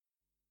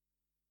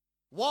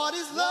What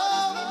is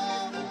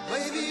love?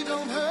 Baby,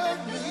 don't hurt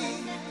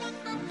me.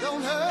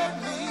 Don't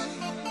hurt me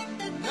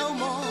no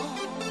more.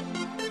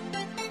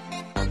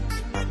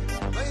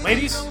 Baby,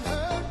 Ladies, don't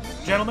hurt me.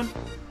 gentlemen,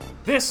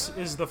 this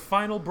is the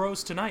final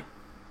Bros Tonight.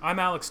 I'm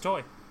Alex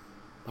Toy.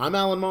 I'm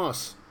Alan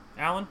Moss.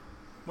 Alan,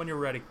 when you're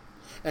ready.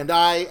 And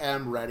I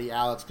am ready,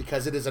 Alex,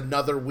 because it is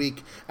another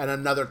week and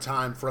another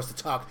time for us to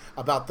talk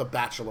about The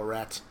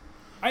Bachelorette.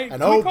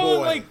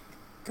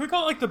 Can we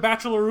call it like the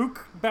Bachelor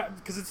Luke?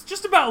 Because it's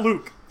just about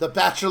Luke. The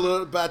Bachelor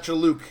Luke. Bachelor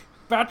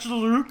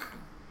Luke?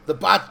 The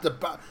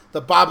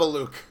Baba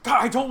Luke.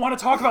 God, I don't want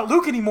to talk about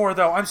Luke anymore,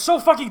 though. I'm so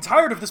fucking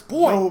tired of this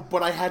boy. Oh,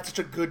 but I had such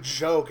a good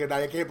joke, and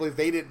I can't believe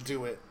they didn't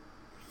do it.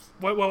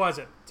 What was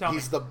it? Tell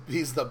me.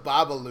 He's the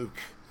Baba Luke.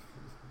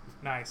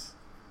 Nice.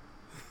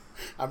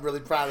 I'm really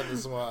proud of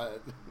this one.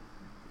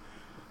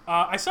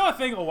 I saw a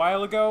thing a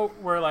while ago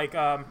where, like,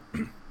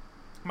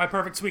 my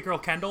perfect sweet girl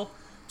Kendall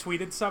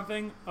tweeted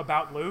something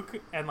about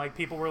Luke, and, like,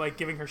 people were, like,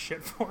 giving her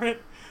shit for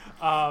it.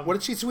 What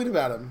did she tweet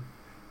about him?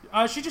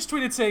 She just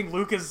tweeted saying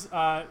Luke is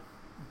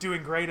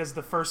doing great as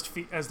the first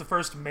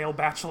male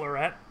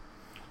bachelorette.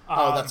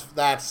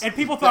 That's and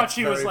people thought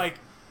she was like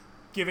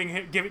giving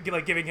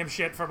him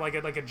shit from like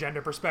a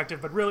gender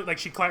perspective, but really, like,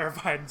 she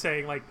clarified and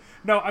saying, like,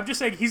 no, I'm just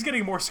saying he's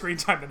getting more screen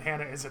time than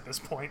Hannah is at this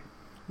point.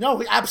 No,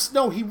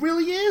 he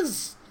really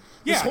is.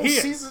 Yeah, he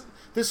is.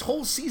 This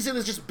whole season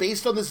is just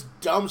based on this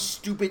dumb,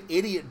 stupid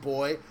idiot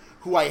boy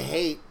who I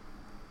hate.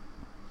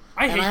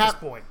 I hate this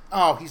boy.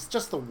 Oh, he's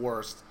just the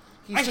worst.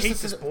 I hate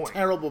this boy.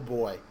 Terrible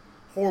boy.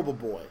 Horrible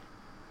boy.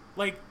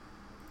 Like,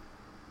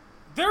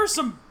 there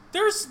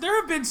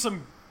have been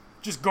some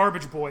just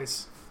garbage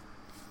boys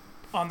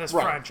on this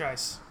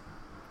franchise.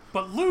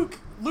 But Luke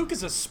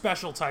is a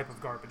special type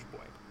of garbage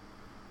boy.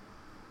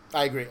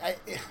 I agree.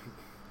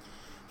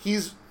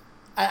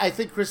 I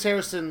think Chris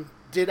Harrison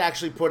did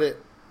actually put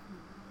it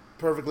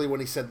perfectly when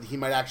he said that he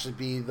might actually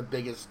be the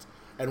biggest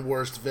and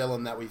worst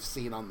villain that we've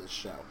seen on this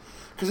show.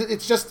 Because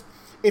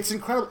it's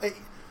incredible.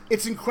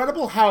 It's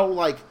incredible how,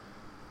 like,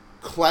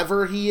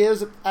 clever he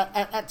is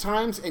at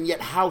times, and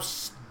yet how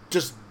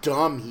just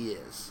dumb he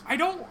is. I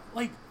don't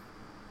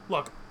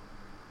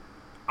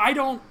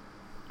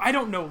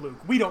know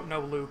Luke. We don't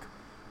know Luke.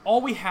 All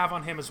we have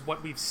on him is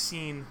what we've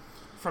seen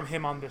from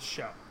him on this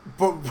show.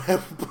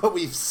 But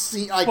we've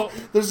seen, like,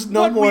 there's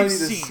no more I need to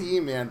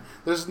see, man.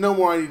 There's no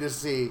more I need to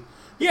see.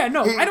 Yeah,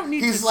 no, I don't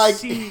need to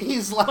see.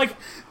 He's like,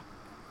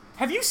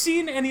 have you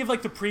seen any of,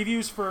 like, the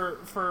previews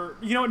for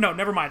you know what? No,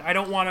 never mind. I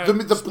don't want to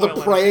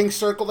the praying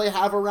circle they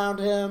have around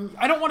him.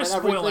 I don't want to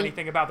spoil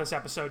anything about this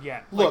episode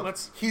yet. Look,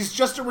 he's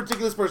just a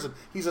ridiculous person.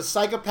 He's a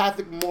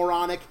psychopathic,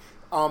 moronic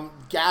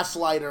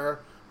gaslighter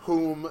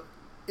whom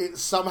it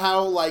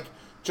somehow, like,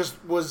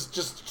 was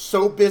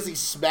so busy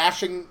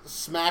smashing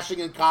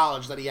in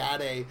college that he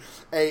had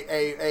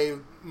a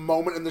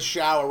moment in the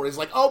shower where he's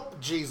like, oh,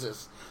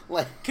 Jesus.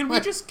 Like, all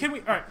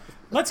right,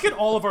 let's get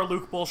all of our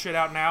Luke bullshit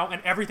out now,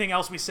 and everything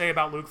else we say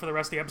about Luke for the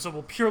rest of the episode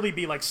will purely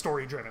be, like,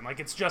 story driven.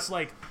 Like, it's just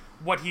like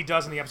what he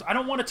does in the episode. I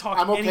don't want to talk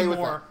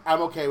anymore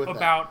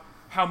about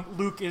how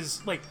Luke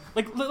is like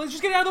let's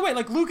just get it out of the way.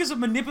 Like, Luke is a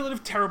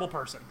manipulative, terrible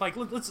person. Like,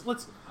 let's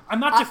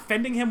I'm not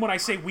defending him when I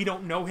say we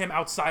don't know him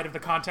outside of the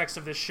context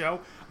of this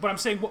show, but I'm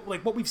saying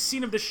what we've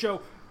seen of this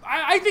show,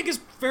 I think is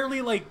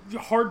fairly, like,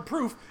 hard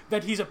proof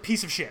that he's a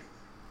piece of shit.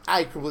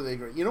 I completely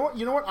agree. You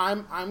know what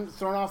I'm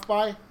thrown off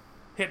by?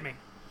 Hit me.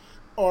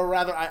 Or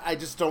rather, I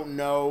just don't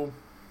know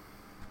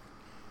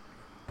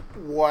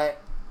what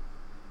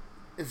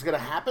is going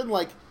to happen.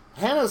 Like,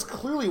 Hannah's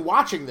clearly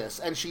watching this,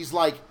 and she's,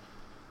 like,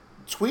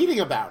 tweeting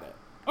about it.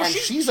 Oh, and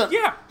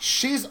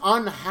she's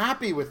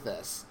unhappy with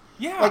this.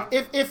 Yeah.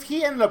 Like, if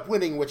he ended up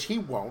winning, which he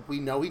won't, we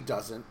know he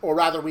doesn't, or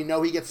rather, we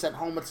know he gets sent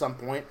home at some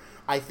point,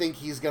 I think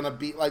he's going to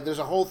be, like, there's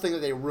a whole thing that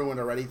they ruined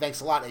already.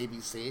 Thanks a lot,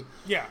 ABC.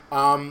 Yeah.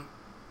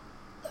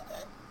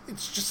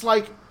 It's just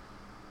like...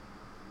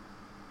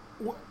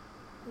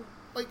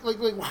 Like,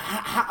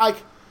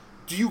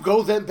 do you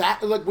go then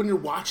back, like, when you're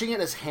watching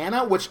it as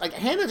Hannah, which, like,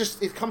 Hannah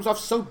just, it comes off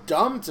so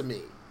dumb to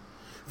me.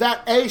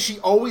 That, she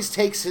always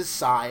takes his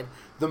side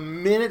the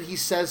minute he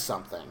says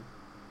something.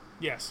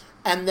 Yes.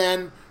 And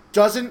then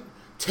doesn't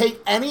take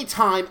any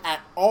time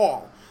at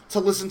all to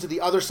listen to the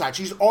other side.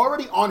 She's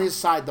already on his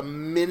side the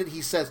minute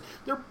he says,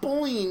 they're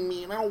bullying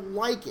me and I don't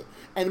like it.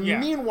 And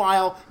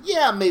meanwhile,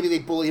 maybe they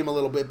bully him a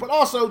little bit, but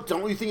also,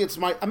 don't you think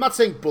I'm not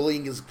saying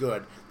bullying is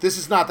good. This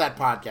is not that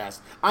podcast.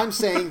 I'm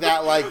saying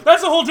that, like...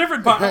 That's a whole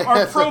different podcast.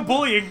 Our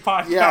pro-bullying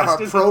podcast. Yeah, our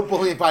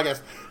pro-bullying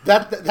podcast.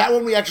 That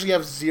one we actually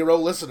have 0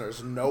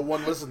 listeners. No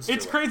one listens to it.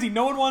 It's crazy.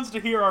 No one wants to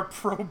hear our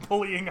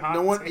pro-bullying hot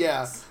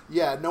takes.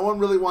 No one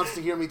really wants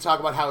to hear me talk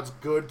about how it's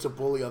good to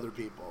bully other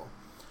people.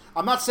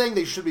 I'm not saying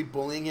they should be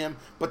bullying him,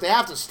 but they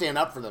have to stand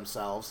up for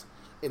themselves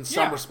in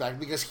some respect,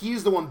 because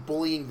he's the one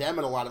bullying them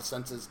in a lot of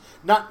senses.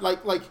 Not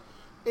like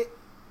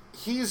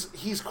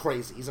he's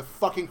crazy. He's a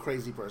fucking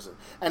crazy person.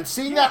 And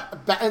seeing that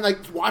and, like,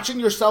 watching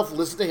yourself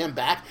listen to him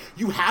back,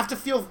 you have to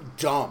feel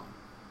dumb.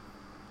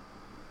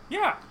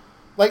 Yeah.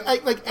 Like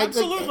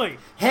absolutely.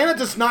 Hannah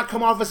does not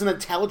come off as an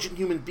intelligent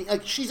human being.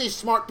 Like, she's a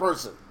smart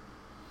person.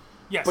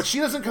 Yes. But she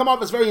doesn't come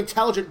off as very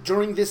intelligent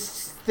during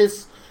this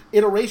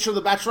iteration of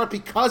The Bachelorette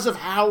because of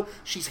how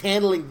she's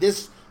handling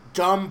this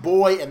dumb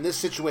boy and this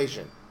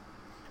situation.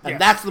 And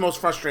that's the most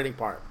frustrating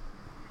part.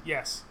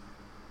 Yes.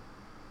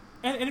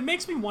 And it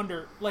makes me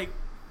wonder, like,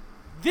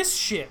 this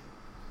shit,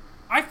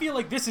 I feel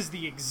like this is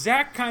the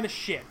exact kind of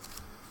shit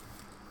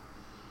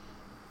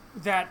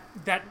that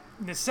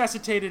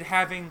necessitated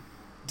having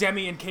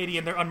Demi and Katie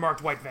in their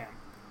unmarked white van.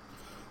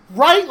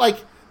 Right? Like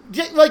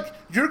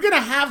you're going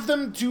to have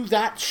them do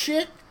that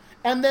shit,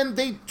 and then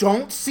they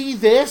don't see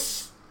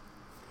this?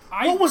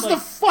 What was the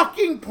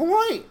fucking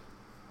point?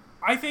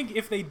 I think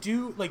if they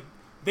do, like,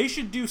 they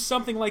should do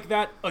something like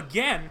that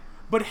again,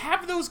 but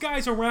have those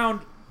guys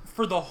around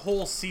for the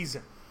whole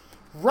season.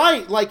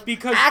 Right, like,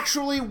 because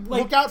actually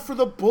look out for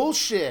the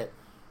bullshit.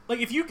 Like,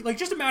 if you, like,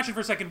 just imagine for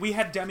a second, we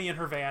had Demi in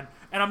her van,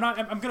 and I'm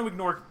going to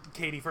ignore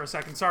Katie for a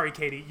second. Sorry,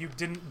 Katie, you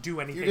didn't do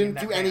anything. You didn't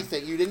do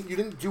anything. You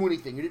didn't do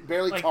anything. You didn't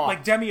barely talk.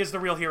 Like, Demi is the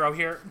real hero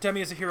here.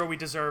 Demi is a hero we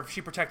deserve.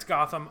 She protects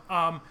Gotham.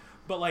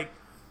 But, like,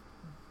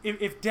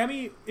 if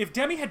Demi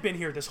had been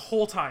here this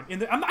whole time,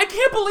 I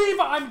can't believe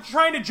I'm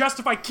trying to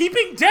justify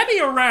keeping Demi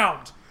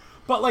around.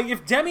 But, like,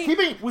 if Demi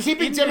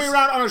keeping Demi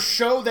around on a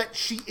show that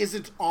she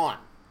isn't on.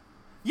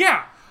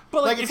 Yeah,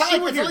 but like it's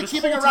not like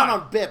keeping her around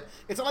on BIP.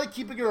 It's not like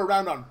keeping her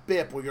around on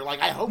BIP where you're like,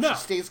 I hope she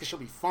stays because she'll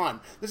be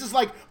fun. This is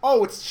like,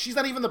 she's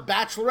not even the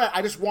Bachelorette.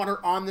 I just want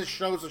her on this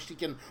show so she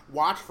can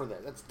watch for this.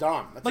 That's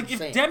dumb. That's like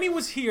insane. If Demi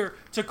was here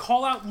to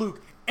call out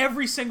Luke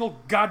every single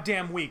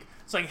goddamn week,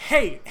 it's like,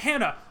 hey,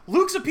 Hannah,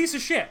 Luke's a piece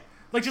of shit.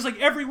 Like, just like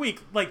every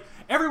week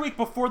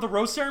before the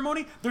rose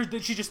ceremony,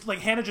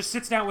 Hannah just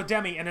sits down with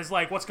Demi and is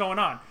like, what's going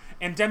on?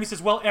 And Demi says,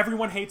 well,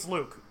 everyone hates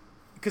Luke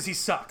because he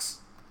sucks.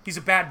 He's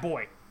a bad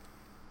boy.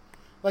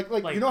 Like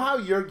you know how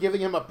you're giving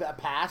him a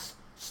pass?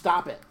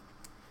 Stop it.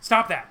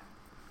 Stop that.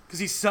 Because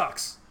he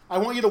sucks. I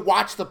want you to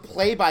watch the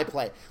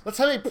play-by-play. Let's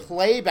have a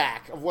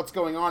playback of what's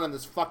going on in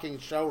this fucking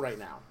show right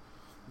now.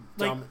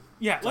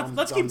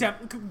 Let's keep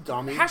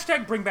Demi.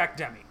 Hashtag bring back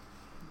Demi.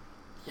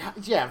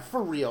 Yeah,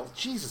 for real.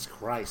 Jesus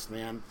Christ,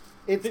 man.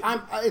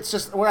 I'm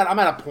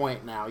at a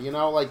point now, you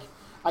know? Like,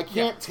 I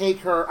can't take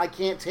her. I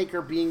can't take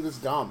her being this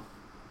dumb.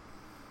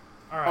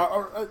 All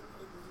right.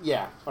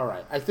 All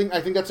right. I think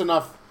that's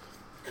enough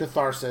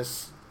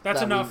catharsis.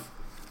 That's enough.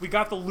 We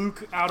got the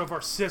Luke out of our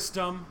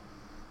system.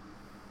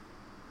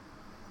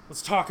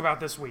 Let's talk about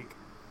this week.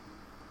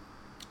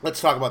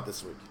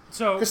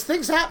 So, because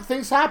things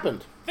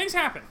happened. Things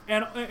happen,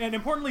 and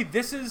importantly,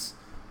 this is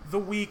the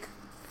week.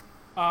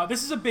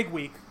 This is a big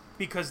week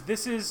because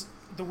this is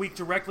the week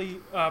directly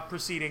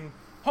preceding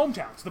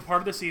hometowns, the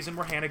part of the season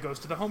where Hannah goes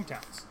to the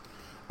hometowns.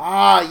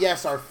 Ah,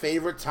 yes, our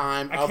favorite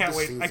time of the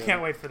season. I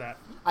can't wait for that.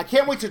 I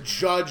can't wait to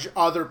judge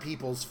other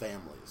people's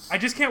families. I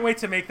just can't wait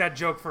to make that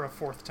joke for a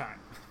fourth time.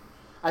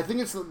 I think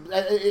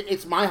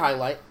it's my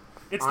highlight.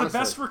 It's honestly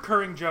the best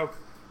recurring joke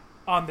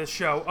on this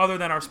show, other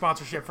than our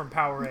sponsorship from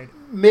Powerade.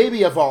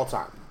 Maybe of all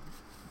time.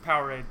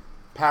 Powerade.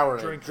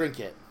 Drink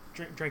it.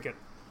 Drink it.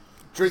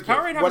 Does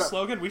Powerade have a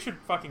slogan? We should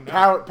fucking know.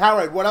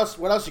 Powerade. What else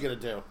are you gonna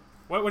do?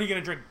 What are you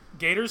gonna drink?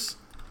 Gators?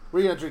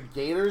 We're gonna drink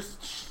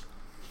Gators.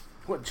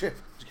 What?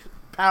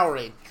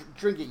 Powerade.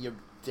 Drink it, you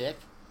dick.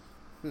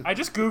 I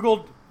just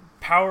googled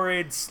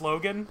Powerade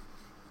slogan,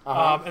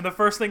 and the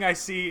first thing I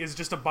see is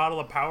just a bottle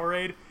of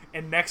Powerade,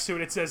 and next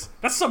to it says,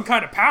 "That's some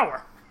kind of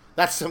power."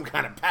 That's some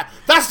kind of power.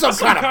 That's some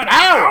kind of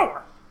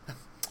power.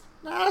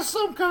 That's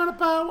some kind of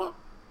power.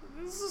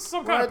 This is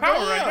some kind of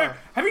power right there.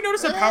 Have you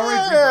noticed that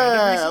Powerade's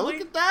rebranded recently?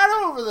 Look at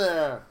that over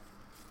there.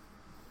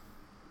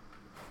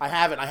 I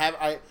haven't.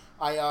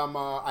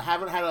 I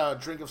haven't had a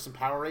drink of some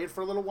Powerade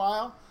for a little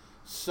while.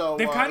 So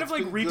they've kind of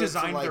like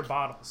redesigned their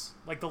bottles.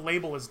 Like the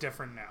label is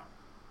different now.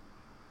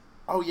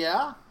 Oh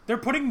yeah? They're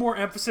putting more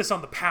emphasis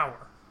on the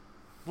power,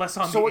 less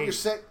on So what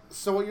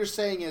you're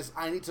saying is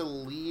I need to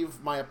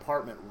leave my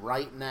apartment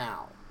right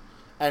now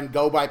and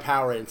go buy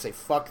Powerade and say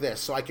fuck this,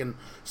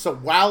 so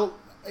while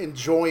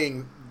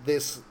enjoying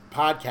this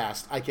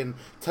podcast, I can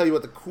tell you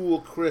what the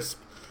cool, crisp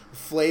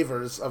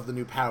flavors of the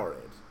new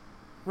Powerade.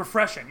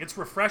 Refreshing. It's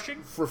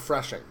refreshing.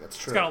 Refreshing. That's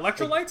true. It's got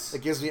electrolytes.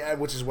 It gives me,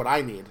 which is what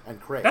I need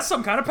and crave. That's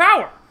some kind of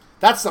power.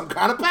 That's some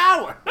kind of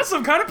power. That's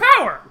some kind of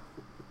power.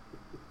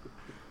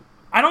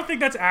 I don't think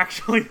that's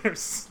actually their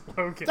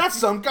slogan. That's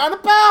some kind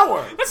of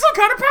power. That's some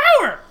kind of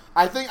power.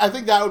 I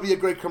think that would be a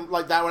great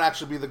that would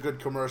actually be the good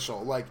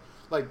commercial. Like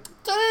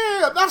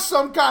damn, that's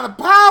some kind of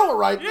power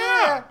right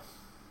there.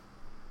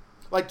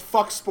 Like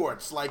fuck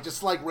sports. Like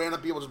just like random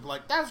people just be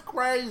like, that's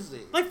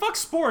crazy. Like fuck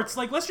sports.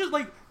 Like let's just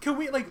can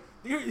we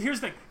here's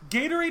the thing.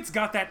 Gatorade's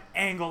got that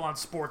angle on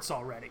sports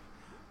already.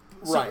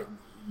 Right.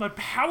 But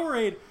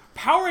Powerade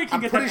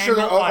can get that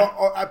angle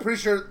on. I'm pretty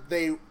sure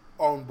they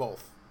own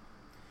both.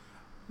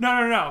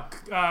 No.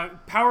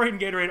 Powerade and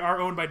Gatorade are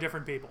owned by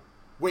different people.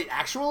 Wait,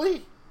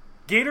 actually?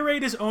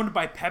 Gatorade is owned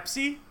by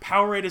Pepsi.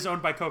 Powerade is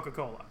owned by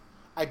Coca-Cola.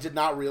 I did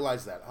not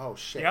realize that. Oh,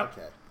 shit. Yep.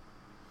 Okay.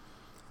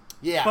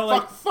 Yeah,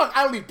 but fuck.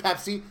 I don't need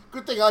Pepsi.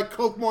 Good thing I like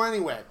Coke more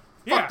anyway.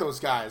 Fuck those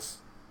guys.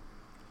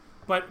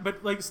 But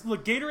look,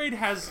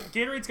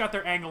 Gatorade's got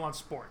their angle on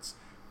sports.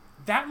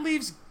 that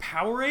leaves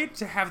Powerade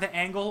to have the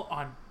angle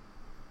on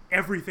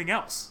everything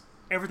else.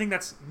 Everything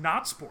that's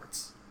not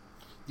sports.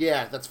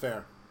 Yeah, that's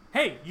fair.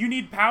 Hey, you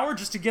need power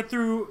just to get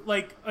through,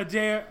 like, a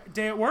day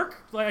at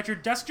work, like at your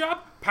desk job?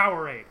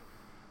 Powerade.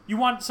 You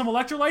want some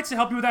electrolytes to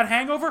help you with that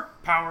hangover?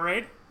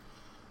 Powerade.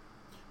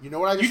 You know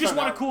what I just You just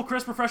want a cool,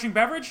 crisp, refreshing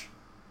beverage?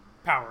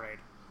 Powerade.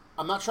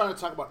 I'm not trying to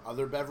talk about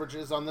other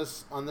beverages on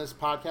this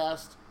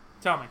podcast.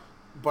 Tell me.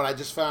 But I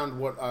just found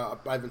what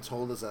I've been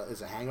told is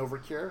a hangover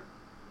cure.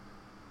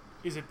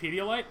 Is it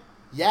Pedialyte?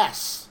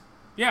 Yes.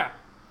 Yeah.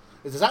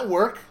 Does that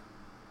work?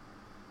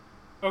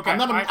 Okay.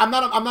 I'm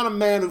not a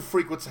man who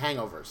frequents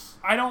hangovers.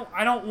 I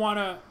don't want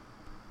to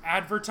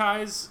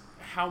advertise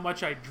how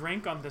much I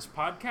drink on this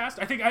podcast.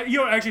 I think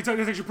actually it's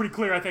actually pretty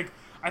clear. I think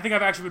I've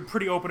actually been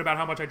pretty open about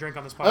how much I drink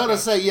on this podcast. I was gonna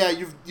say,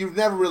 yeah, you've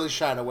never really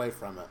shied away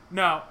from it.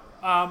 No.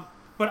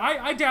 But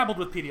I dabbled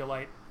with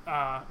Pedialyte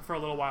for a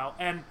little while,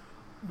 and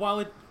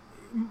while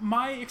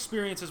my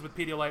experiences with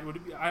Pedialyte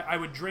would I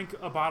would drink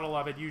a bottle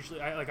of it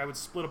usually. I would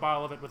split a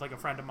bottle of it with like a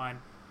friend of mine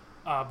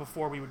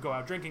before we would go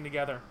out drinking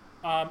together,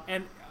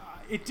 and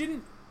it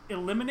didn't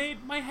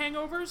eliminate my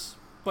hangovers,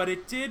 but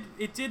it did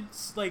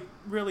like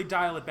really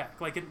dial it back.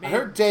 Like I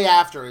heard day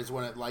after is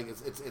when it like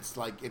it's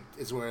like it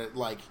is where it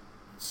like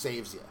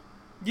saves you.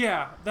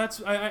 Yeah,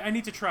 I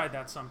need to try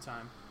that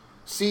sometime.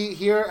 See,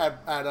 here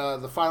at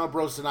the Final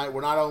Bros tonight,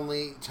 we're not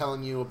only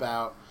telling you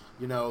about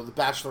the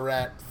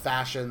Bachelorette,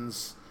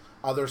 fashions,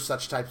 other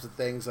such types of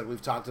things like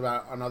we've talked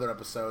about on other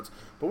episodes,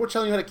 but we're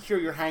telling you how to cure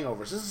your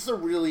hangovers. This is a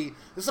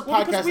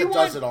podcast that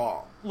does it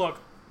all. Look,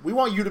 we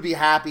want you to be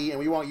happy and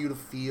we want you to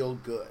feel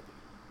good.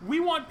 We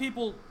want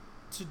people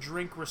to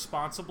drink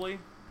responsibly.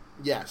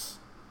 Yes.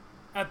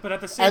 But at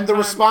the same time... And the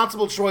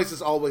responsible choice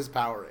is always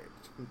Powerade.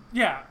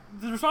 Yeah,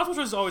 the responsible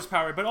choice is always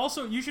Powerade, but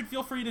also you should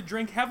feel free to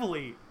drink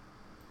heavily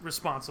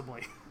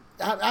responsibly.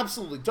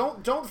 Absolutely.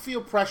 Don't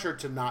feel pressure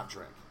to not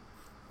drink.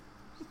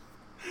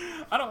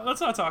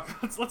 Let's not talk.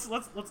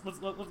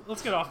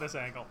 Let's get off this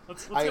angle.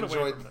 Let's I get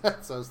enjoyed away from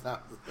that. So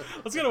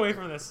let's get away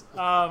from this.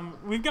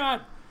 We've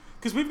got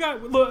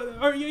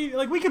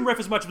we can riff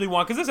as much as we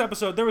want because this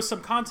episode there was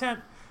some content,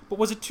 but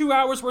was it 2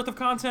 hours worth of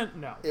content?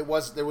 No, it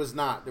was. There was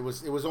not. It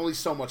was only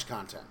so much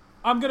content.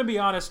 I'm gonna be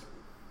honest.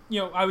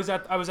 I was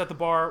at the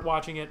bar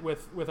watching it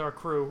with our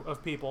crew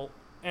of people,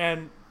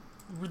 and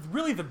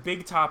really the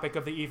big topic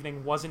of the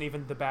evening wasn't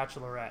even the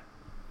Bachelorette.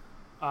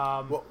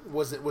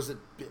 Was it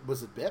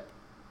BIP?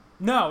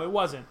 No, it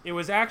wasn't. It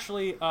was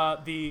actually I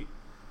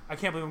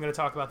can't believe I'm going to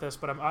talk about this,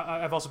 but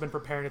I've also been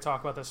preparing to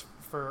talk about this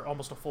for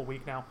almost a full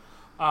week now.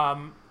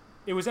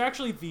 It was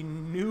actually the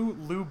new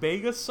Lou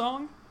Bega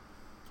song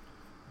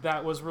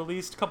that was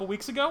released a couple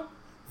weeks ago.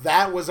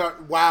 That was our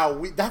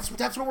wow. That's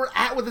where we're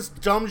at with this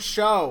dumb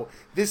show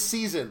this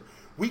season.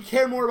 We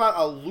care more about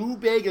a Lou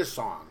Bega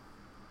song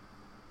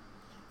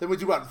than we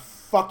do about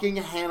fucking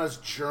Hannah's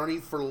journey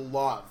for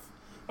love.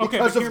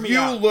 Because of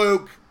you,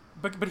 Luke.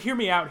 But hear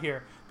me out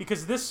here,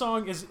 because this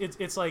song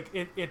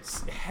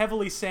it's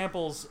heavily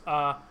samples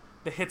the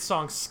hit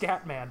song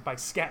 "Scatman" by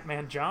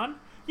Scatman John.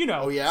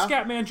 Oh, yeah?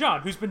 Scatman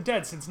John, who's been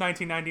dead since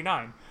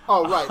 1999.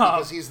 Oh right,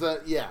 because he's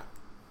the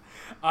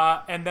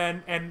and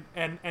then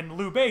and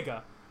Lou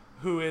Bega,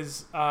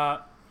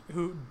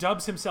 who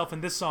dubs himself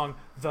in this song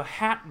the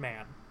Hat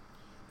Man.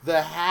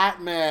 The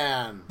Hat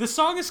Man. The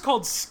song is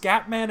called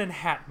Scatman and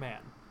Hat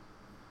Man.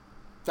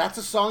 That's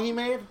a song he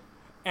made?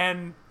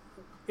 And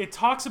it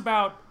talks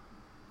about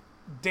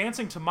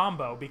dancing to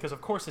mambo, because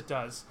of course it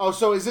does. Oh,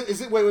 so is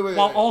it wait.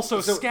 While also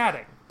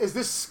scatting. Is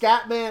this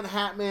Scatman,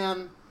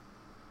 Hatman,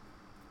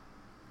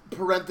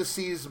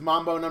 parentheses,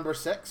 Mambo number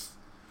 6?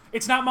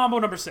 It's not Mambo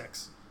number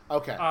 6.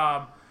 Okay.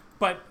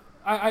 But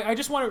I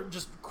just want to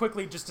just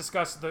quickly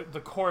discuss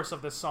the chorus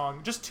of this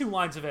song, just 2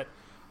 lines of it,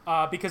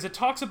 because it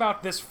talks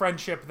about this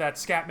friendship that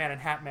Scatman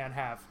and Hatman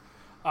have.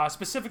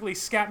 Specifically,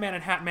 Scatman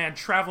and Hatman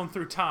traveling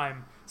through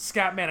time,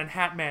 Scatman and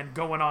Hatman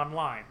going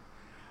online.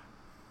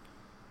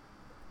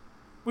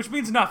 Which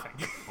means nothing.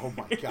 Oh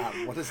my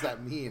god, what does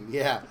that mean?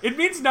 Yeah. It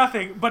means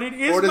nothing, but it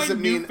is my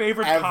new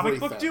favorite comic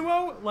book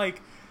duo.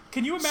 Like,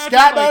 can you imagine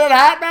Scatman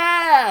and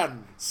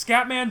Hatman!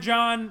 Scatman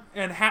John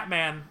and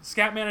Hatman.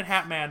 Scatman and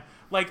Hatman.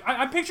 Like,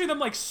 I'm picturing them,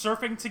 like,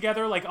 surfing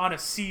together, like, on a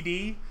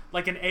CD.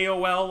 Like an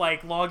AOL,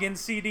 like, login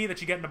CD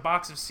that you get in a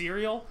box of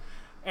cereal.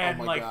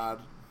 And, oh my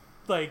god.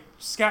 Like,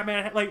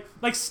 Scatman,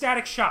 like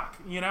Static Shock,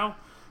 you know?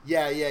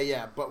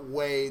 Yeah, but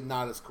way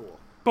not as cool.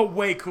 But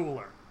way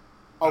cooler.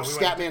 Oh,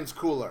 Scatman's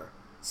cooler.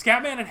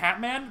 Scatman and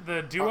Hatman,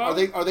 the duo.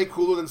 Are they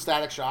cooler than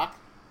Static Shock?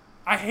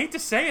 I hate to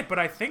say it, but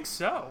I think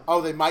so. Oh,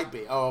 they might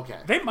be. Oh, okay.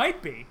 They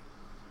might be.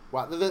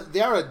 Wow,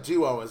 they are a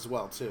duo as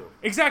well too.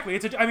 Exactly.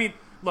 I mean,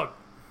 look,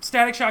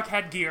 Static Shock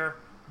had gear,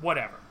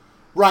 whatever.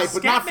 Right,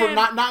 but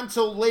not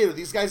until later.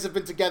 These guys have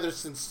been together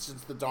since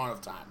the dawn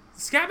of time.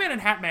 Scatman and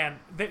Hatman,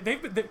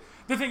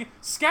 the thing,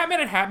 Scatman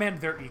and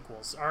Hatman, they're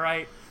equals. All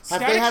right.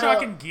 Static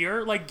Shock and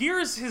Gear, like Gear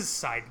is his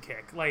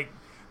sidekick, like,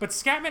 but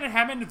Scatman and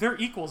Hatman, they're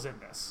equals in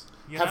this.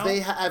 Have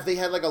they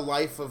had like a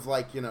life of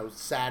like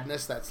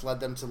sadness that's led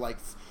them to like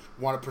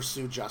want to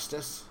pursue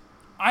justice?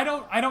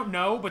 I don't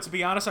know, but to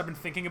be honest, I've been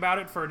thinking about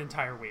it for an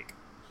entire week.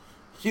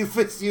 I've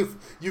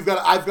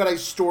got a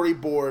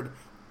storyboard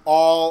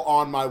all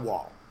on my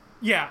wall.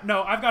 Yeah,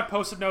 no, I've got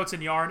post-it notes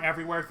and yarn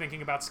everywhere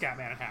thinking about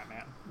Scatman and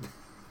Hatman.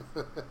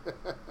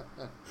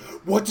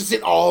 What does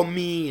it all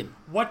mean?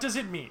 What does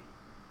it mean?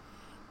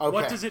 Okay.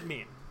 What does it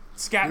mean?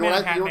 Scatman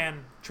and Hatman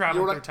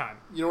traveling through time.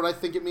 You know what I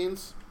think it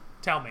means?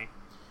 Tell me.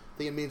 I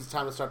think it means it's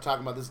time to start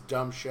talking about this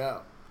dumb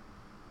show.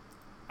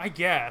 I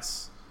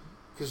guess.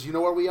 Because you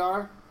know where we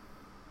are?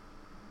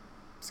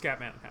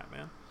 Scatman and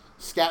Hatman.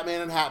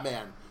 Scatman and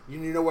Hatman. You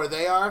know where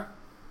they are?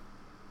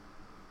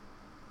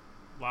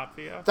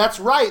 Latvia? That's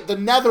right, the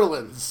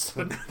Netherlands.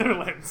 The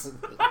Netherlands.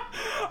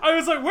 I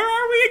was like, where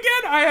are we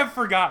again? I have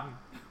forgotten.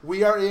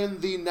 We are in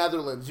the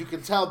Netherlands. You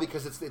can tell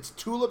because it's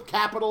tulip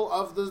capital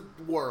of the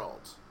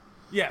world.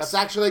 Yes. That's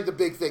actually like the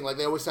big thing. Like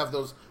they always have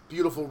those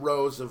beautiful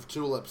rows of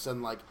tulips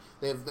and like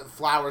they have the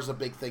flowers a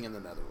big thing in the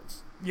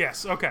Netherlands.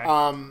 Yes, okay.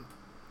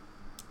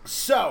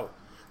 So,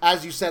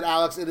 as you said,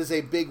 Alex, it is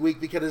a big week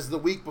because it's the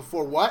week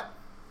before what?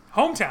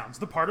 Hometowns,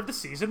 the part of the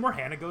season where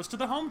Hannah goes to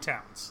the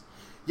hometowns.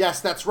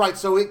 Yes, that's right.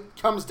 So it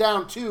comes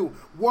down to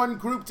 1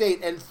 group date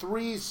and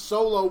 3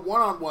 solo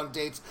one-on-one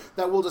dates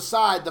that will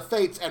decide the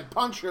fates and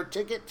punch your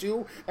ticket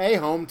to a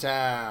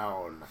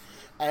hometown.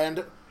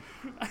 And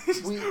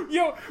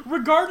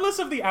regardless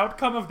of the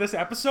outcome of this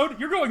episode,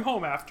 you're going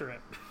home after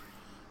it.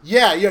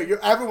 Yeah,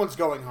 everyone's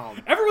going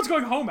home. Everyone's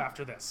going home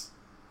after this.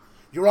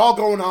 You're all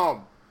going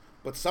home.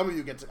 But some of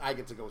you I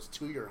get to go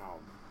to your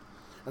home.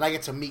 And I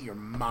get to meet your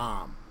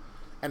mom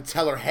and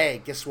tell her,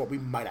 hey, guess what? We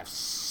might have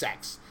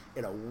sex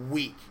in a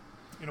week.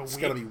 It's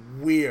going to be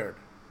weird.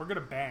 We're going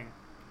to bang.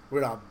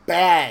 We're going to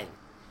bang.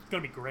 It's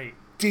going to be great.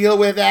 Deal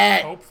with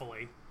it.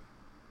 Hopefully.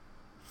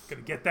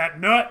 Going to get that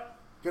nut.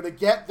 Going to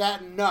get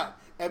that nut.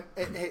 And,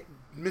 hey,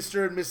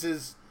 Mr. and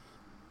Mrs.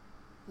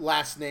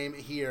 last name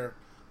here,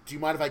 do you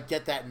mind if I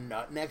get that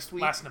nut next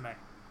week? Last name.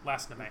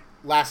 Mr.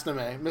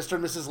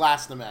 and Mrs.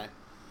 Last name.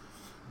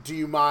 Do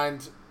you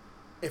mind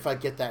if I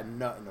get that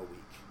nut in a week?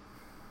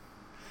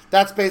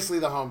 That's basically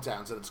the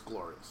hometowns, and it's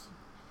glorious.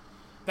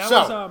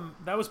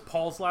 That was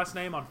Paul's last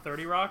name on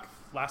 30 Rock.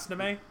 Last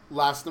name.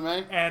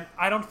 And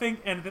I don't think,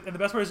 and the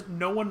best part is,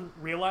 no one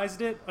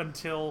realized it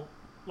until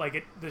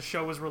the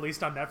show was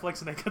released on Netflix,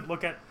 and they could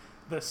look at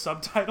the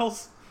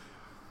subtitles.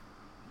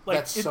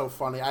 That's so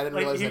funny. I didn't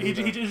realize that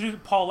either. He just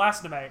used Paul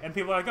last name, and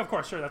people are like, of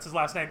course, sure, that's his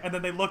last name. And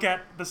then they look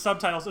at the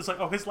subtitles, it's like,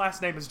 oh, his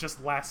last name is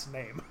just last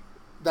name.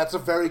 That's a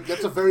very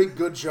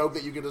good joke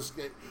that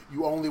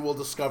you only will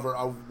discover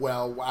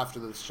after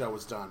the show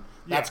is done.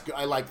 That's good.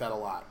 I like that a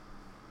lot.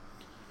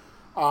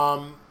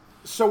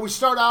 So we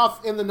start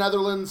off in the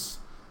Netherlands.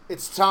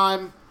 It's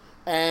time,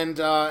 and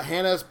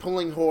Hannah's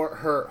pulling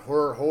her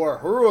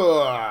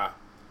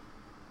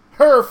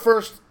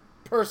first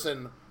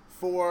person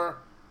for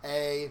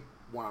a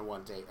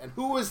one-on-one date. And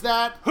who is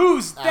that?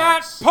 Who's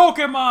Alex? That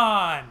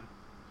Pokemon?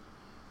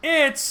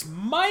 It's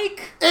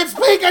Mike. It's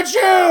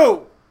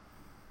Pikachu.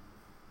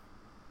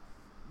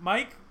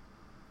 Mike?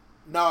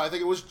 No, I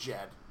think it was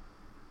Jed.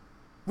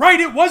 Right,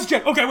 it was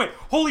Jed. Okay, wait.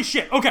 Holy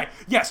shit. Okay,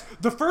 yes.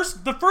 The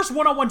first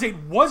one-on-one date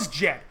was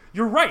Jed.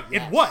 You're right.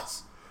 Yes. It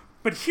was.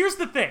 But here's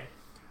the thing.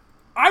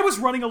 I was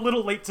running a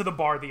little late to the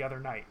bar the other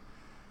night.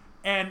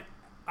 And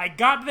I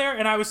got there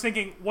and I was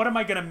thinking, what am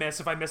I going to miss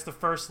if I miss the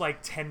first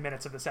 10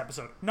 minutes of this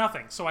episode?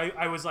 Nothing. So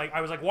I was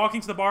walking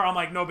to the bar. I'm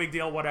like, no big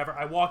deal, whatever.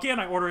 I walk in,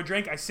 I order a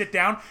drink, I sit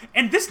down,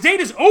 and this date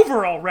is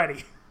over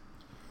already.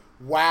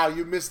 Wow,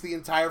 you missed the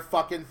entire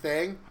fucking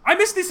thing? I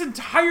missed this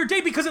entire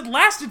day because it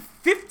lasted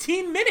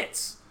 15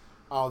 minutes.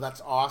 Oh, that's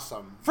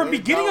awesome. From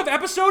beginning of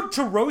episode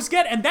to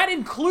Rosegate, and that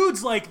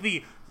includes,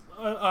 the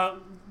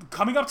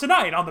coming up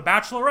tonight on The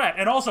Bachelorette,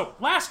 and also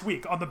last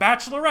week on The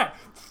Bachelorette.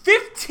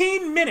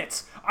 15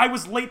 minutes I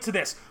was late to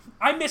this.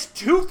 I missed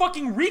 2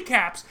 fucking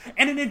recaps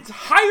and an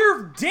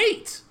entire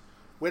date.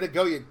 Way to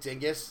go, you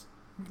dingus.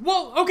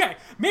 Well, okay,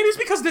 maybe it's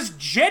because this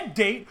Jed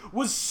date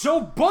was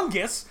so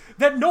bungus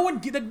that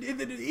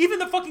even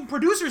the fucking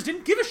producers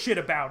didn't give a shit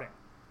about it.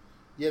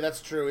 Yeah,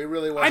 that's true. It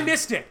really was. I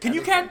missed it. Can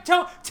you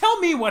tell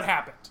me what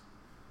happened?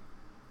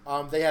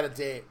 They had a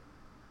date.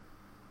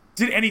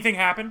 Did anything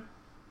happen?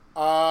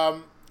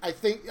 The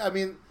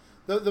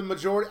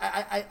majority.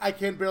 I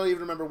can barely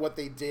even remember what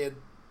they did,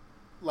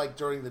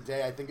 during the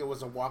day. I think it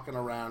was a walking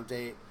around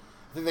date.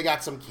 I think they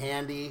got some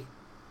candy.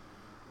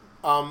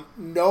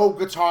 No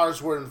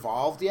guitars were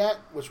involved yet,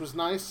 which was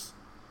nice.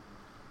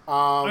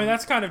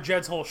 That's kind of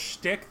Jed's whole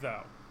shtick,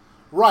 though.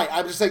 Right.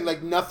 I'm just saying,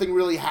 nothing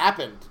really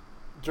happened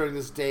during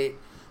this date.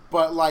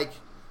 But,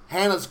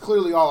 Hannah's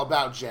clearly all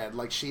about Jed.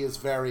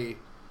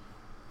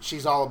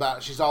 She's all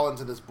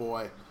into this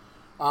boy.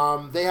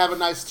 They have a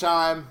nice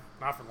time.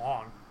 Not for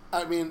long.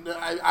 I mean,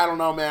 I don't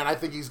know, man. I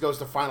think he goes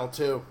to final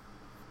 2.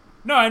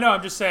 No, I know.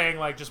 I'm just saying,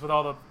 just with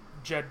all the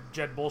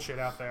Jed bullshit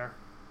out there.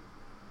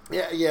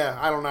 Yeah,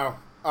 I don't know.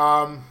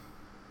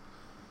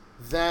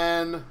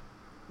 Then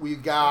we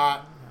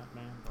got...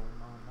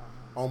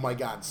 Oh my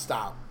god,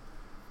 stop.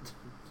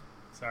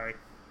 Sorry.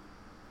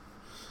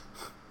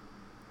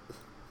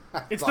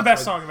 It's the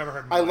best song I've ever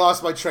heard. I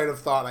lost my train of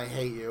thought. I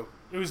hate you.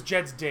 It was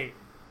Jed's date.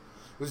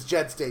 It was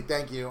Jed's date.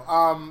 Thank you.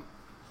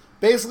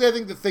 Basically, I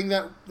think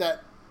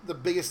the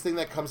biggest thing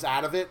that comes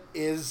out of it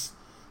is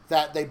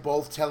that they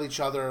both tell each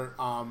other,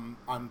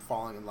 "I'm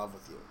falling in love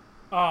with you."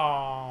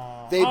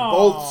 Oh. They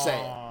both say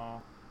it.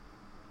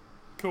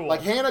 Cool.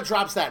 Like Hannah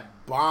drops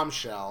that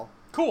bombshell.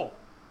 Cool.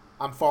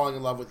 I'm falling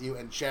in love with you,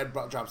 and Jed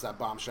drops that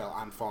bombshell.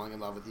 I'm falling in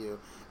love with you,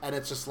 and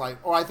it's just like,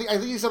 I think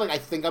he said like, I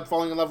think I'm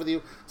falling in love with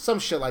you, some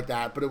shit like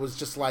that. But it was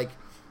just like,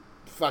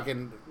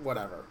 fucking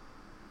whatever.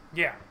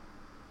 Yeah.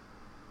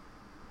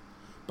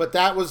 But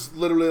that was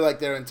literally like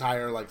their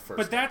entire like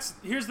first. But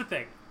here's the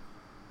thing,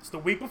 it's the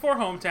week before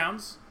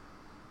hometowns.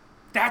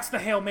 That's the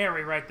Hail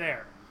Mary right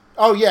there.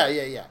 Oh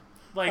yeah.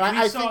 Like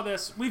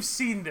we've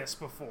seen this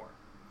before.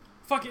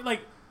 Fuck it,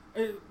 like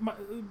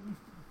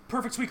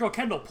Perfect Sweet Girl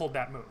Kendall pulled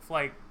that move,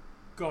 like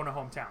going to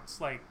hometowns.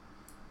 Like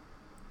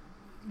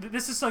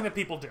this is something that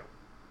people do.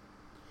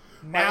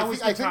 Now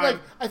I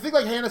think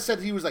like Hannah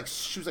said she was like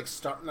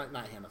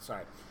not Hannah,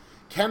 sorry.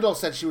 Kendall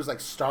said she was like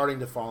starting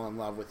to fall in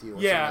love with you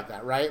or something like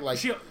that, right? Like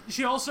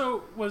she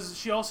also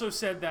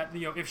said that,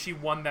 you know, if she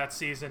won that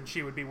season,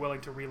 she would be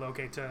willing to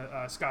relocate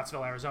to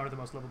Scottsville, Arizona, the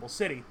most livable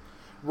city.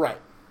 Right.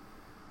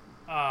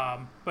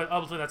 But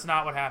obviously that's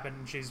not what happened,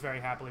 and she's very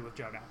happily with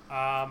Joe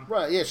now.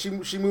 Right, yeah, she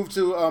moved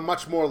to a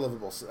much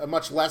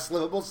less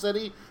livable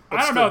city. But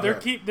I don't know.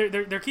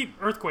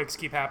 Earthquakes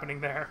keep happening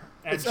there.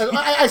 And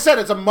I said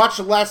it's a much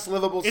less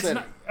livable city.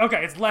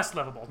 It's less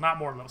livable, not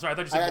more livable. Sorry, I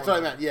thought you said that's what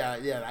I meant.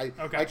 Yeah.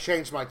 I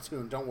changed my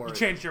tune. Don't worry. You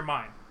changed your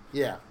mind.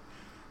 Yeah.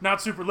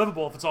 Not super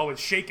livable if it's always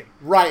shaking.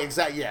 Right.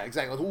 Exactly. Yeah.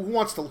 Exactly. Who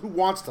wants to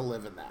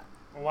live in that?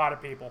 A lot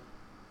of people.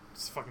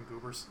 Just fucking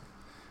goobers.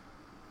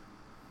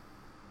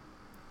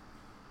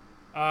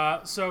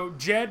 So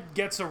Jed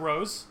gets a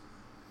rose.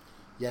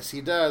 Yes,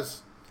 he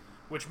does.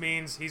 Which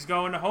means he's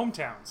going to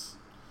hometowns.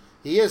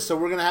 He is, so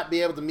we're going to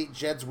be able to meet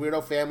Jed's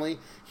weirdo family.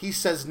 He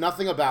says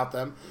nothing about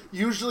them.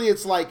 Usually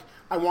it's like,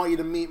 I want you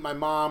to meet my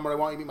mom, or I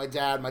want you to meet my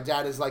dad. My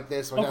dad is like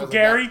this. Uncle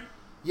Gary? Like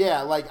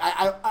yeah, like,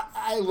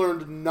 I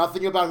learned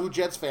nothing about who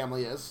Jed's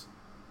family is.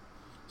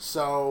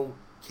 So,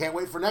 can't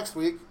wait for next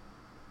week.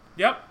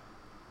 Yep.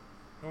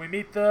 When we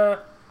meet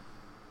the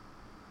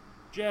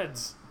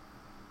Jeds.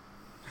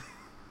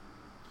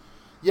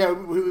 Yeah,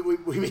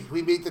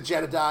 we meet the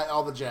Jedediah,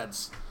 all the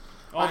Jeds.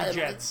 All the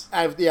Jeds.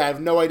 I have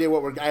no idea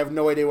what we're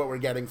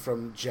getting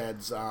from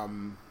Jed's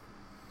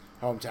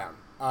hometown.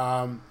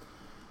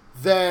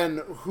 Then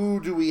who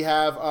do we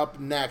have up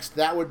next?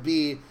 That would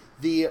be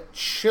the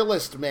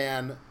chillest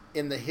man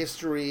in the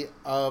history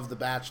of The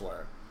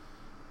Bachelor,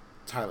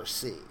 Tyler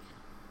C.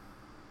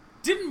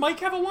 Didn't Mike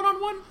have a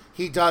one-on-one?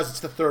 He does. It's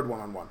the third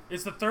one-on-one.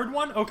 It's the third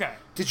one? Okay.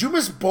 Did you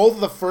miss both of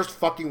the first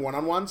fucking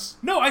one-on-ones?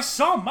 No, I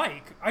saw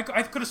Mike. I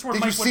could have sworn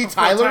Did Mike you went see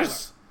before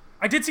Tyler's? Tyler.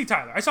 I did see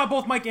Tyler. I saw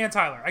both Mike and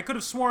Tyler. I could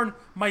have sworn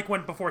Mike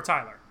went before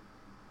Tyler.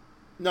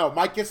 No,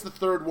 Mike gets the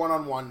third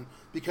one-on-one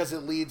because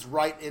it leads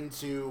right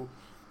into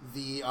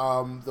the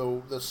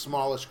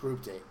smallest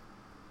group date.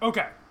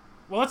 Okay.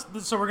 Well,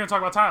 so we're going to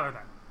talk about Tyler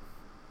then.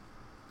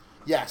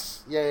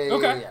 Yes. Yeah.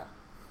 Okay. Yeah.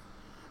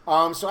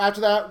 So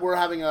after that, we're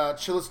having a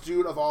chillest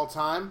dude of all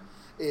time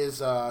is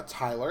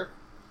Tyler.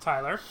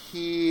 Tyler.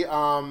 He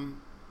I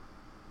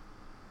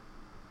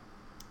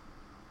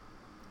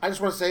just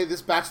want to say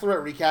this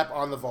Bachelorette recap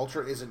on the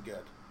Vulture isn't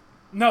good.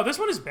 No, this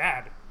one is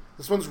bad.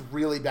 This one's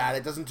really bad.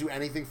 It doesn't do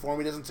anything for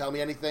me, doesn't tell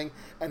me anything,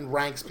 and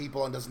ranks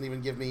people and doesn't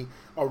even give me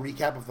a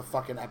recap of the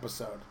fucking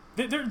episode.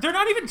 They're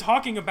not even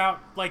talking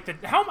about like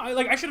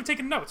I should have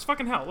taken notes.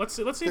 Fucking hell. Let's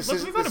see. Let's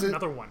find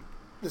another one.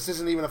 This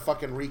isn't even a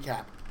fucking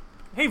recap.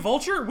 Hey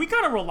Vulture, we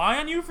gotta rely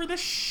on you for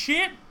this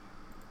shit.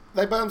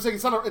 But I'm saying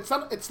it's not a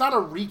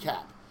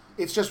recap.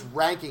 It's just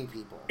ranking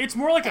people. It's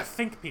more like a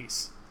think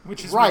piece,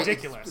 which is right.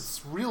 ridiculous.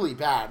 It's really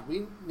bad.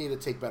 We need to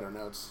take better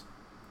notes.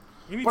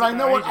 But I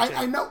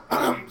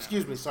know.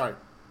 Excuse me. Sorry.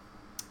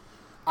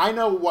 I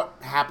know what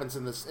happens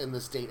in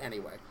this date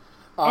anyway.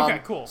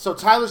 Okay, cool. So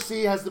Tyler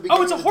C has the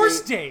beginning. Oh, it's a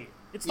horse date.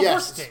 It's the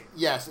horse date.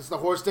 Yes, it's the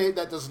horse date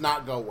that does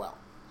not go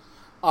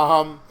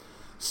well.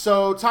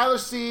 So Tyler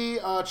C,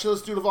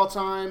 chillest dude of all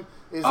time,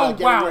 is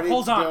getting ready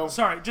Hold to on. go.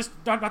 Sorry, just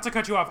not to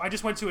cut you off. I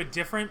just went to a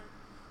different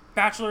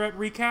Bachelorette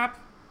recap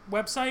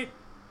website,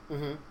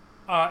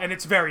 and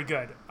it's very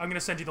good. I'm going to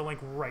send you the link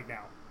right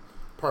now.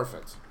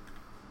 Perfect.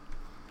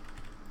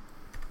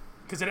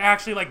 Because it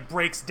actually like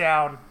breaks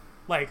down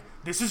like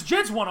this is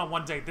Jed's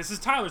one-on-one date. This is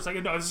Tyler's.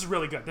 Like no, this is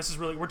really good. This is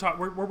really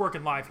we're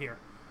working live here.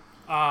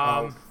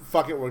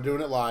 Fuck it, we're doing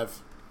it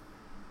live.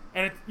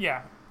 And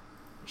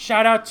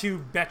shout out to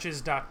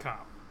betches.com.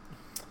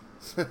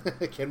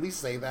 Can we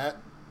say that?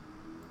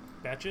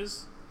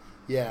 Betches?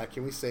 Yeah,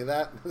 can we say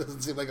that? It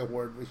doesn't seem like a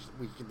word we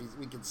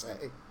can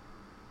say.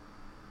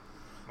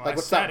 Well, like,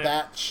 what's that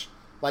batch?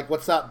 Like,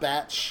 what's that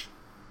batch?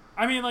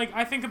 I mean, like,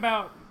 I think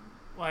about,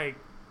 like,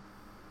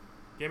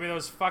 give me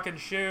those fucking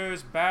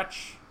shoes,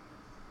 batch.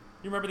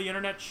 You remember the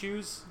internet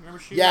shoes? You remember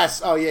shoes?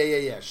 Yes. Oh,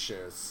 yeah.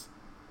 Shoes.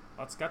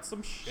 Let's get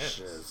some shit.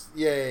 Shoes.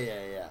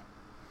 Yeah.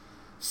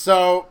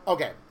 So,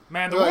 okay.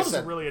 Man, the world is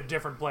really a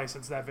different place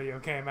since that video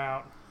came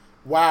out.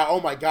 Wow!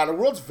 Oh my God, our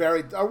world is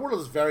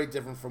very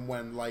different from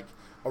when like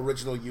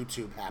original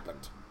YouTube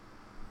happened.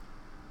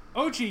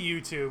 OG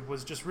YouTube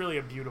was just really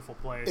a beautiful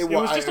place. It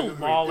was just a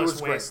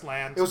lawless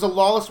wasteland. It was a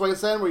lawless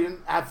wasteland where you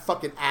didn't have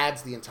fucking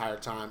ads the entire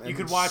time. And you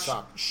could watch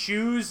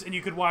shoes and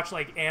you could watch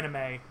like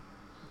anime,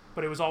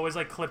 but it was always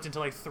like clipped into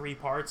like 3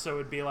 parts, so it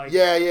would be like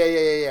yeah.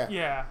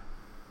 Yeah,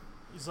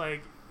 it's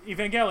like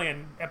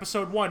Evangelion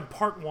episode 1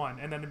 part 1,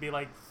 and then it'd be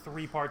like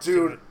 3 parts.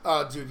 Dude,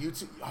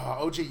 YouTube,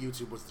 OG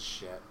YouTube was the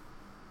shit.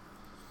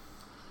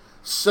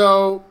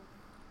 So,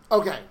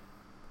 okay.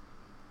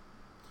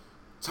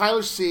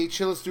 Tyler C,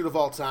 chillest dude of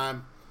all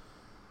time,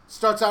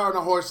 starts out on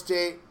a horse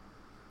date.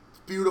 It's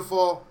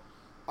beautiful.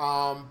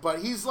 But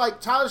he's like,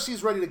 Tyler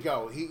C's ready to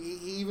go. He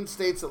even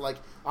states that, like,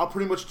 I'll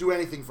pretty much do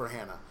anything for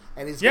Hannah.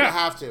 And he's going to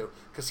have to,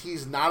 because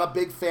he's not a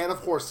big fan of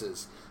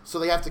horses. So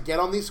they have to get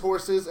on these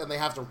horses, and they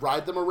have to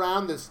ride them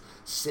around this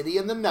city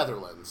in the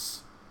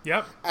Netherlands.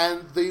 Yep.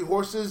 And the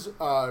horses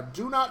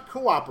do not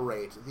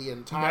cooperate the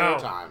entire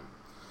time.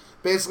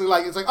 Basically,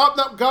 like, it's like, oh,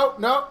 no, go,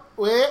 no,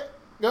 wait,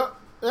 go.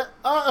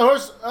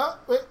 Horse,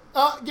 wait,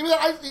 give me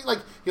that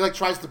ice. He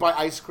tries to buy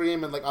ice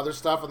cream and like other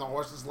stuff, and the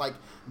horse is like,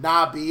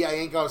 "Nah, B, I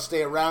ain't gonna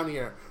stay around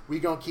here. We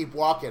gonna keep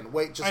walking."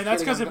 Wait, just. And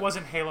that's because it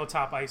wasn't Halo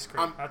Top ice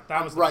cream.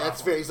 That was the right. problem.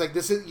 That's fair. He's like,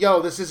 this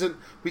isn't.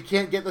 We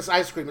can't get this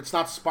ice cream. It's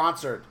not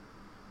sponsored.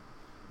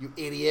 You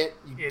idiot!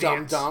 You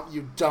dumb.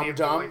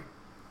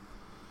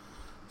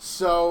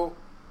 So,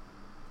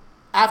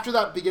 after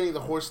that beginning of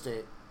the horse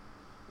date,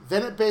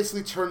 then it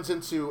basically turns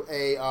into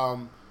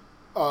a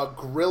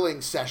grilling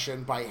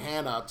session by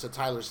Hannah to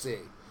Tyler C.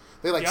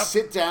 They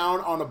sit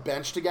down on a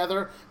bench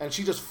together, and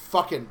she just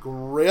fucking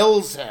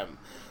grills him.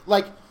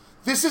 Like,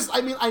 this is,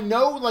 I mean, I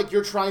know like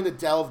you're trying to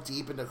delve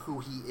deep into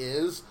who he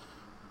is.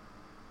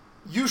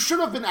 You should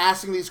have been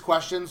asking these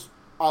questions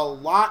a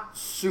lot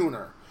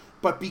sooner.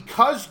 But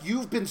because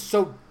you've been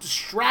so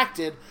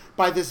distracted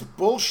by this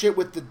bullshit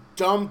with the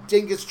dumb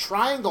dingus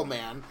triangle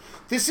man,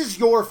 this is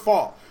your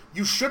fault.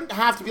 You shouldn't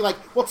have to be like,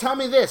 well, tell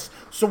me this.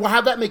 So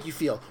how'd that make you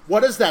feel?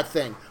 What is that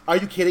thing? Are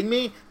you kidding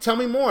me? Tell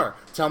me more.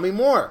 Tell me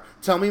more.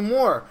 Tell me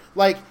more.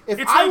 Like, if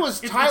I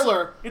was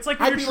Tyler, it's like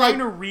when you're trying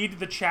to read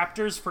the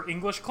chapters for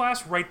English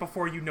class right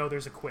before you know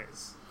there's a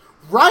quiz.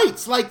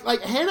 Right. Like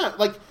Hannah,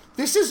 like,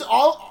 this is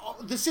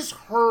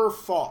her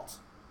fault.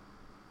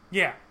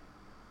 Yeah.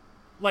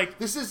 Like,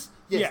 this is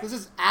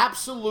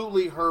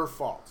absolutely her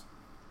fault.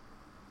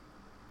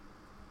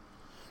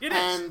 It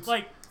is.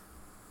 Like,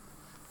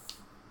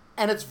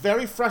 and it's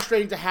very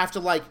frustrating to have to,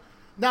 like...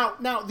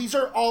 Now, these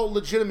are all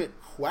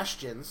legitimate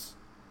questions,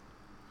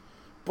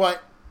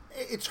 but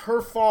it's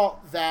her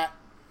fault that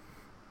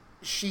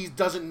she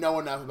doesn't know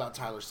enough about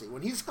Tyler C.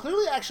 When he's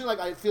clearly actually, like,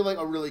 I feel like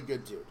a really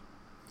good dude.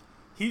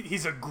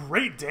 He's a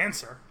great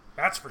dancer.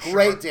 That's for sure.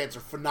 Great dancer.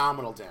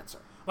 Phenomenal dancer.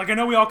 Like, I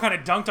know we all kind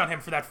of dunked on him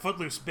for that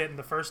Footloose bit in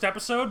the first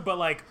episode, but,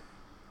 like,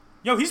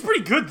 yo, he's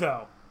pretty good,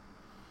 though.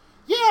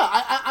 Yeah,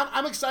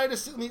 I'm excited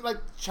to meet, like,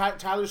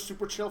 Tyler's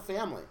super chill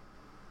family.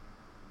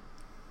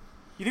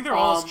 You think they're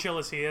all as chill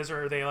as he is,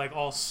 or are they like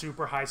all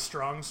super high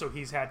strung? So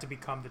he's had to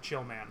become the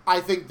chill man.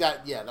 I think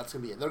that's gonna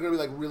be it. They're gonna be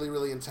like really,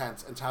 really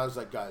intense, and Tyler's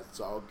like, guys,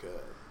 it's all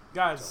good.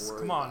 Guys,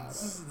 come on,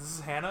 this is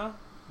Hannah.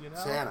 You know,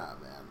 it's Hannah,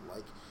 man.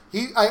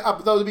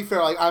 Like though to be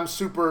fair, like I'm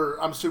super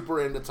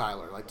into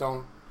Tyler. Like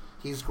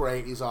he's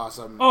great. He's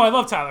awesome. Oh, I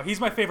love Tyler. He's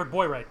my favorite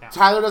boy right now.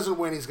 Tyler doesn't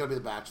win, he's gonna be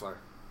the Bachelor.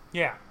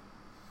 Yeah.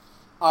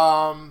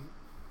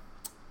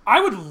 I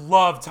would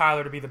love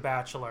Tyler to be the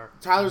Bachelor.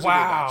 Tyler's gonna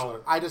be the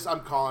Bachelor. I'm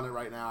calling it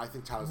right now. I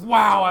think Tyler's the Bachelor.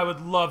 Wow, I would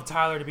love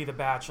Tyler to be the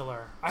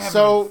Bachelor. I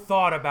haven't even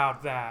thought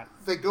about that.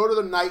 They go to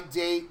the night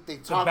date. They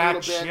talk a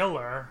little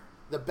bit.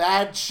 The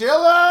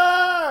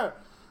Bachelor!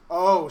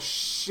 Oh,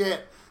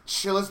 shit.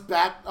 Chilla's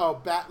back.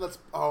 Oh,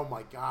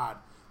 my God.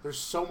 There's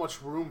so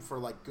much room for,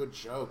 like, good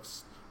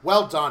jokes.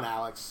 Well done,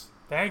 Alex.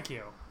 Thank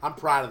you. I'm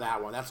proud of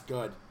that one. That's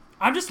good.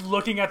 I'm just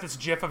looking at this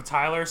gif of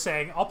Tyler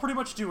saying, I'll pretty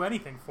much do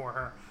anything for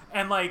her.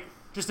 And, like...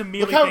 Just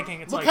immediately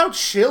thinking, look how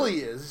chill he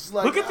is.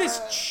 Like, look at this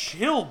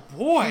chill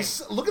boy.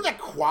 Look at that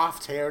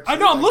coiffed hair. Too. I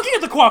know. I'm looking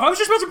at the coif. I was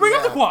just about to bring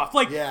up the coif.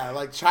 Like, yeah,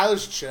 like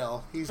Tyler's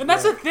chill.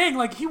 That's the thing.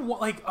 Like he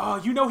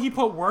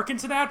put work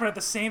into that, but at the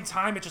same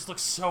time, it just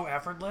looks so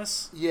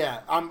effortless.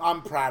 Yeah,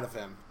 I'm proud of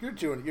him. You're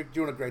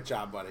doing a great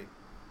job, buddy.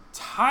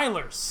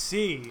 Tyler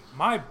C,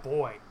 my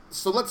boy.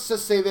 So let's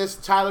just say this: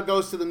 Tyler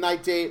goes to the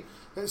night date.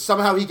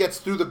 Somehow he gets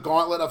through the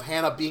gauntlet of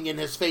Hannah being in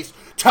his face.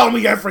 Tell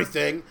me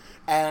everything.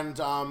 And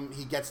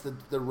he gets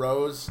the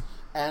rose,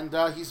 and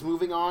he's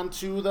moving on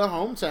to the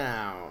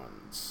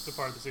hometowns. The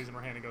part of the season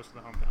where Hannah goes to the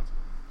hometowns.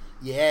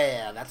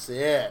 Yeah, that's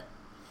it.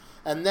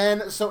 And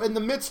then, so in the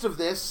midst of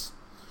this,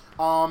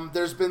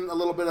 there's been a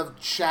little bit of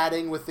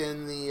chatting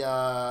within the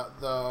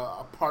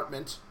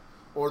apartment,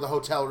 or the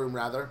hotel room,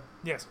 rather.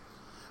 Yes.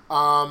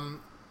 And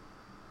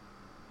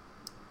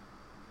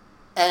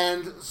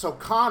so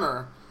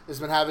Connor has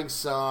been having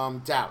some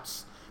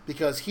doubts,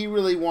 because he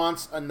really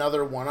wants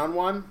another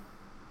one-on-one.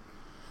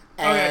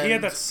 Oh yeah, he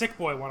had that sick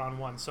boy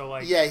one-on-one. So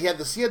like, yeah, he had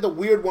the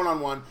weird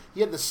one-on-one. He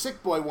had the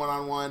sick boy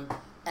one-on-one,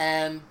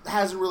 and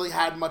hasn't really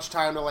had much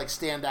time to like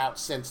stand out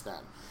since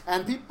then.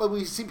 And people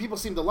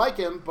seem to like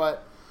him,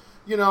 but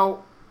you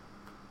know,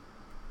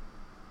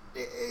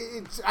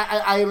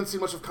 I haven't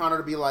seen much of Connor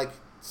to be like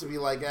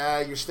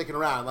you're sticking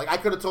around. Like I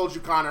could have told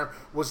you Connor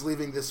was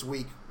leaving this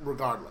week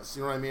regardless.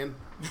 You know what I mean?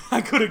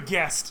 I could have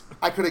guessed.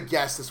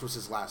 This was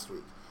his last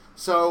week.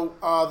 So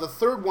the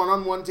third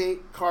one-on-one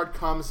date card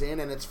comes in,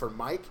 and it's for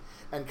Mike.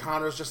 And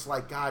Connor's just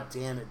like, God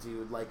damn it,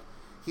 dude! Like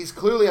he's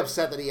clearly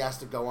upset that he has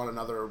to go on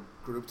another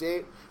group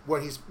date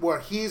where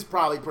he's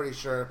probably pretty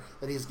sure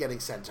that he's getting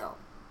sent home.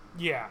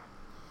 Yeah.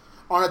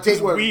 On a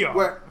date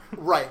where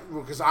right,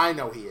 because I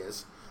know he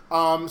is.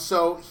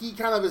 So he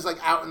kind of is like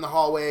out in the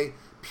hallway.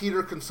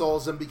 Peter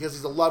consoles him because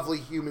he's a lovely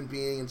human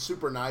being and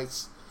super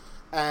nice.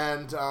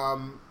 And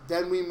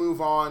then we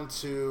move on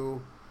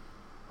to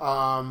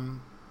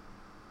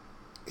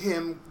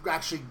him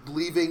actually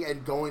leaving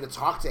and going to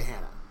talk to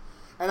Hannah.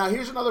 And now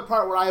here's another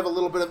part where I have a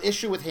little bit of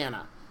issue with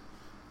Hannah.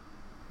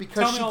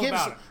 Because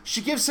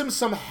she gives him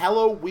some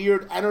hella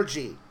weird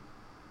energy.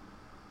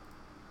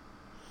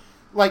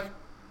 Like,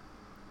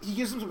 he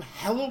gives him some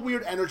hella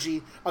weird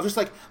energy of just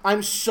like,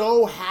 I'm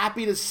so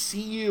happy to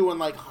see you, and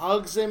like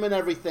hugs him and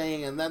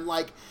everything. And then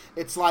like,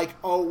 it's like,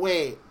 oh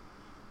wait,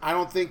 I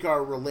don't think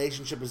our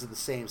relationship is at the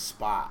same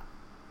spot.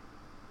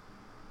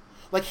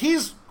 Like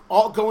he's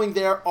all going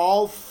there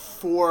all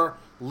for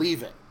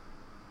leaving.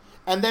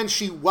 And then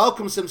she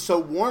welcomes him so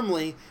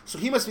warmly, so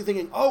he must be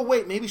thinking, oh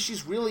wait, maybe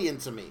she's really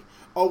into me.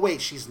 Oh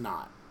wait, she's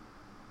not.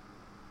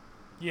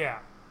 Yeah.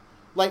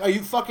 Like, are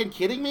you fucking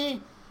kidding me?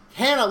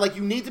 Hannah, like,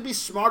 you need to be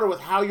smarter with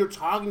how you're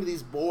talking to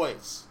these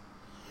boys.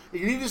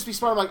 You need to just be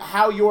smarter, like,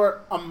 how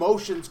your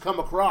emotions come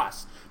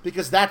across.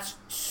 Because that's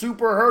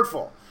super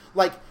hurtful.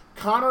 Like,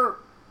 Connor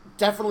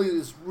definitely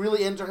is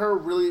really into her,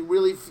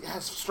 really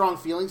has strong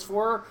feelings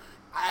for her.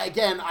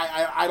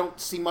 I don't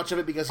see much of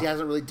it because he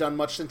hasn't really done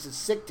much since his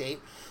sick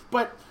date.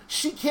 But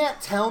she can't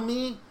tell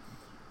me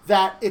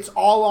that it's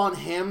all on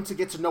him to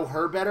get to know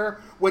her better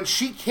when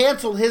she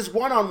canceled his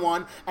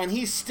one-on-one and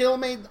he still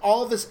made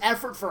all this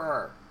effort for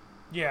her.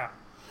 Yeah.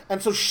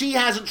 And so she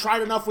hasn't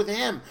tried enough with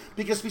him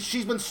because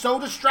she's been so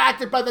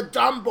distracted by the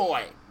dumb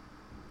boy.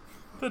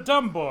 The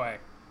dumb boy.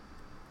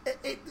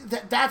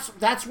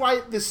 That's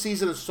why this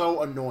season is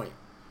so annoying.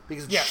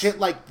 Because it's shit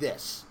like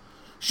this.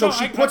 So no,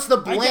 she puts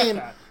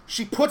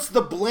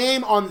the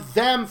blame on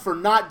them for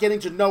not getting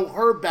to know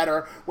her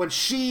better when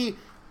she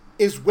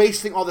is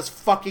wasting all this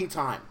fucking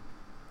time.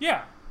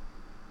 Yeah.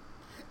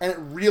 And it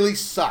really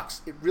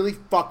sucks. It really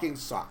fucking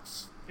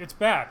sucks. It's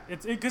bad.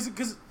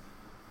 Because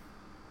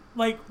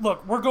like,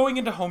 look, we're going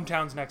into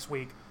hometowns next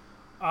week.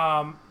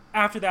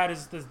 After that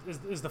is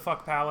the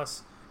fuck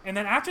palace, and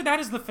then after that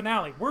is the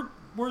finale.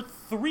 We're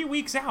 3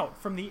 weeks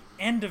out from the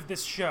end of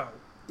this show.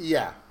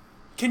 Yeah.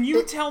 Can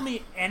you tell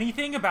me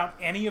anything about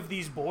any of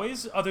these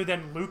boys other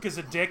than Luke is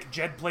a dick,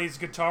 Jed plays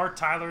guitar,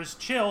 Tyler's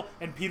chill,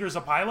 and Peter's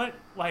a pilot?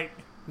 Like,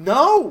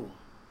 no.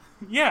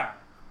 Yeah.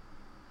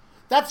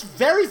 That's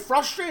very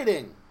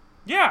frustrating.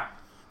 Yeah.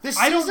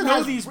 I don't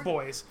know these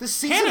boys.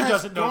 Hannah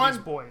doesn't know these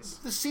boys.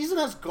 The season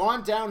has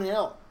gone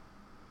downhill.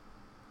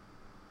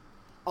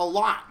 A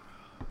lot.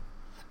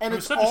 And it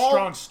was such a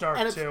strong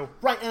start, too.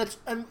 Right,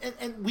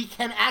 and we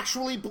can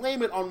actually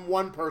blame it on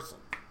one person.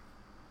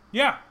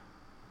 Yeah.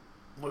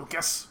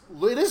 Lucas.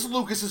 It is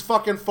Lucas's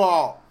fucking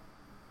fault.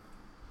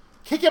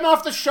 Kick him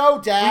off the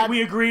show, Dad.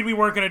 We agreed we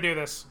weren't going to do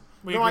this.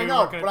 I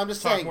know, but I'm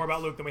just saying. More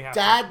about Luke than we have.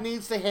 Dad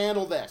needs to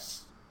handle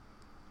this.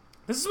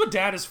 This is what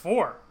Dad is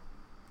for.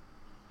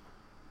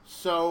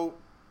 So,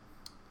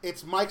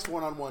 it's Mike's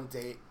one-on-one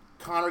date.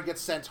 Connor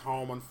gets sent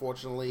home,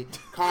 unfortunately.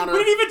 We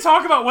didn't even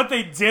talk about what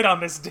they did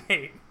on this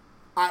date.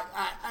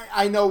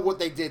 I know what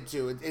they did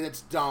too, and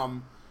it's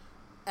dumb.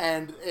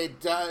 And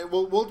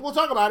we'll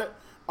talk about it.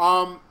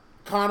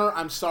 Connor,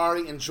 I'm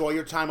sorry. Enjoy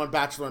your time on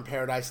Bachelor in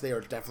Paradise. They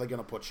are definitely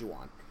going to put you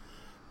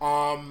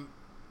on.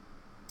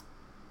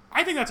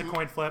 I think that's a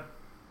coin flip.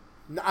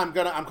 I'm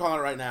calling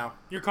it right now.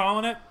 You're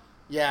calling it?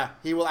 Yeah,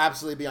 he will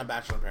absolutely be on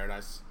Bachelor in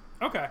Paradise.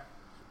 Okay.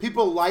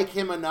 People like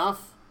him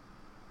enough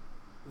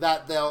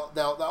that they will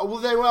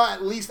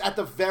at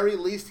the very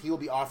least he will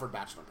be offered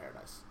Bachelor in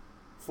Paradise,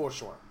 for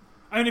sure.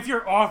 I mean, if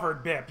you're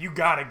offered BIP, you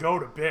gotta go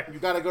to BIP. You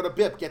gotta go to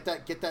BIP. Get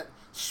that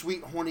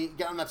sweet horny.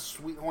 Get on that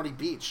sweet horny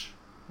beach.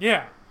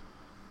 Yeah.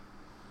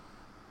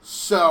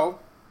 So,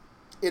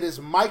 it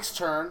is Mike's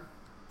turn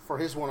for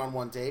his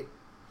one-on-one date,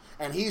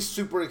 and he's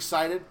super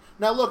excited.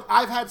 Now, look,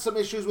 I've had some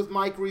issues with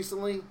Mike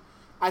recently.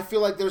 I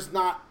feel like there's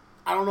not.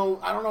 I don't know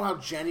how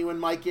genuine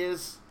Mike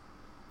is.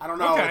 I don't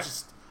know. Okay. It's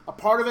just a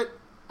part of it.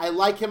 I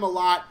like him a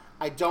lot.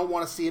 I don't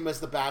want to see him as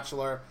the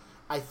Bachelor.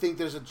 I think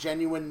there's a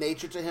genuine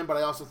nature to him, but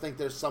I also think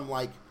there's some,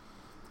 like,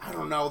 I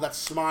don't know, that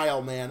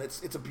smile, man.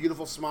 It's a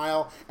beautiful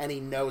smile, and he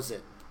knows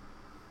it.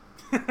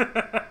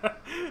 Yeah.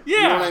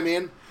 You know what I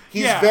mean?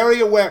 He's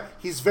very aware.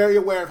 He's very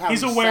aware of how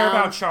he's aware of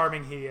how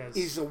charming he is.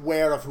 He's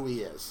aware of who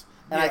he is.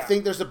 And I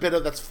think there's a bit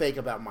of that's fake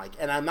about Mike.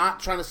 And I'm not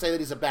trying to say that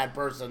he's a bad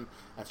person.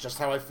 That's just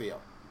how I feel.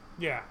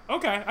 Yeah.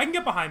 Okay. I can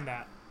get behind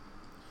that.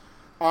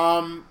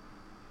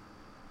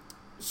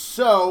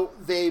 So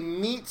they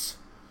meet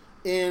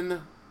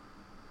in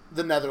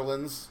the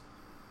Netherlands,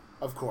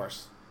 of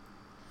course.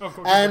 Of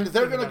course. And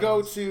they're gonna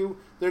go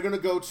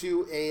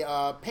to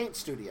a paint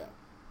studio.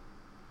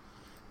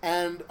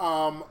 And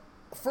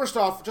first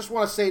off, just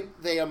want to say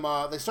they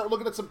start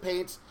looking at some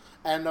paints,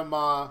 and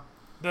the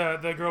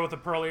girl with the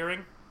pearl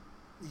earring.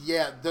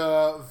 Yeah,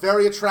 the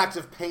very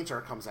attractive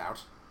painter comes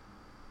out.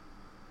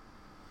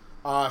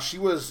 She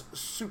was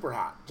super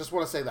hot. Just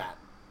want to say that.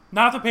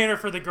 Not the painter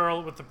for the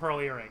girl with the pearl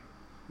earring.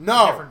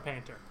 No. A different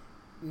painter.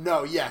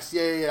 No, yes.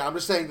 Yeah. I'm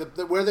just saying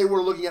that where they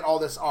were looking at all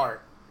this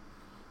art,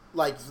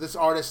 like this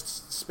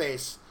artist's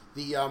space,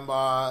 the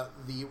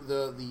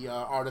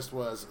artist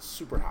was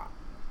super hot.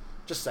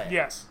 Just saying.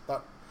 Yes.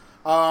 But,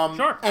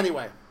 sure.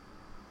 Anyway.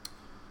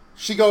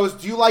 She goes,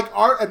 "Do you like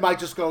art?" And Mike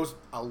just goes,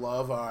 "I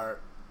love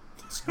art.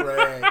 It's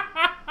great.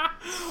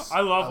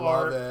 I love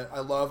art. It.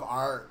 I love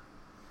art.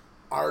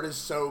 Art is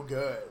so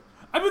good."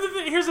 I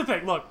mean, here's the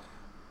thing. Look,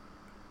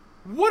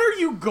 what are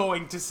you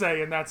going to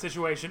say in that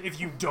situation if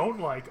you don't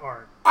like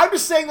art? I'm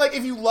just saying, like,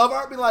 if you love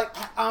art, be like,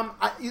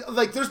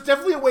 like, there's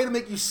definitely a way to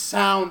make you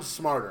sound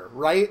smarter,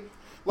 right?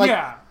 Like,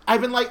 yeah. I've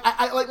been like,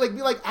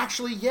 be like,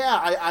 actually,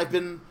 yeah, I've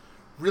been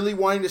really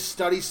wanting to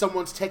study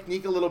someone's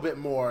technique a little bit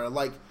more,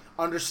 like,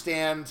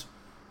 understand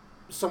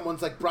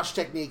someone's, like, brush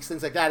techniques,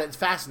 things like that. It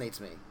fascinates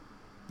me.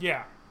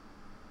 Yeah.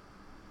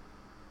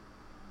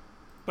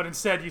 But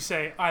instead you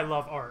say, I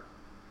love art.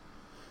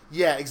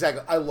 Yeah,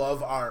 exactly. I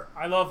love art.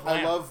 I love lamp.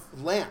 I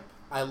love lamp.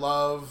 I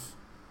love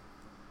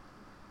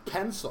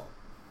pencil.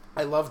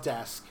 I love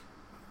desk.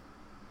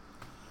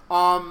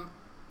 And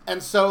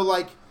so,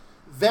 like,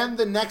 then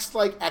the next,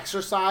 like,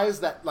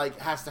 exercise that, like,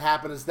 has to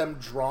happen is them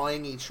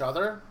drawing each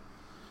other.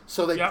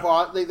 So they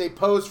they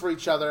pose for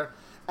each other,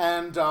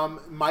 and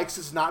Mike's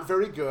is not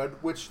very good,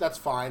 which that's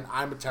fine.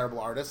 I'm a terrible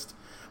artist.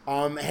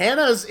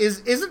 Hannah's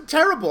isn't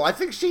terrible. I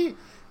think she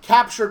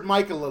captured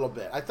Mike a little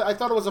bit. I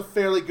thought it was a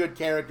fairly good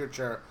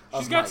caricature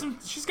of Mike.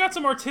 She's got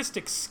some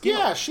artistic skill.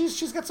 Yeah,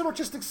 she's got some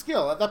artistic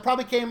skill. That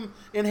probably came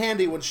in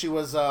handy when she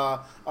was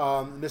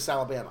Miss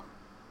Alabama.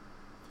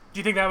 Do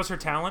you think that was her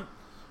talent?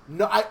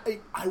 No,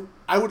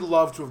 I would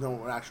love to have known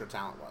what her actual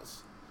talent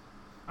was.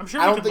 I'm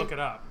sure we could look it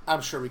up.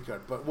 I'm sure we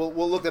could, but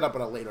we'll look it up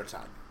at a later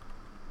time.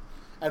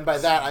 And by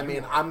that I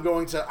mean I'm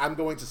going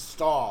to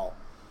stall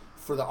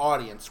for the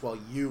audience while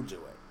you do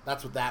it.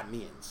 That's what that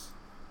means.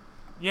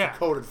 Yeah. It's a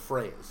coded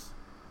phrase.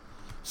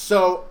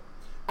 So,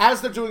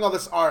 as they're doing all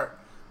this art,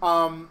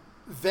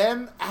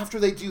 then after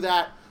they do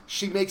that,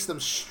 she makes them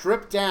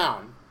strip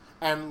down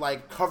and,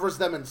 like, covers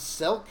them in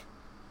silk,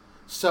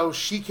 so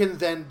she can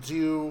then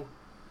do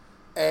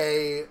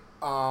a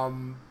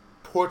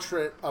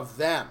portrait of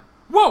them.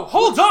 Whoa!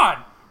 Hold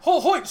on.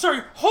 Hold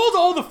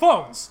all the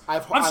phones.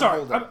 I'm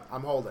sorry.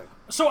 I'm holding.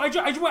 So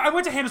I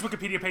went to Hannah's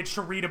Wikipedia page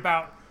to read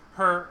about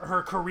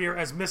her career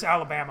as Miss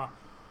Alabama.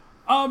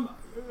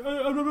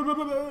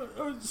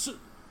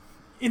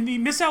 In the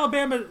Miss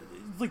Alabama,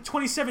 like,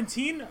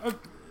 2017,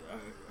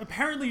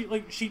 apparently,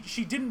 like,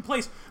 she didn't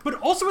place. But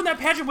also in that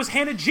pageant was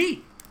Hannah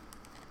G.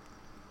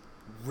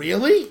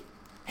 Really?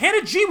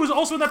 Hannah G was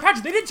also in that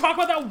pageant. They didn't talk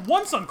about that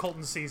once on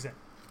Colton's season.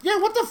 Yeah,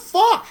 what the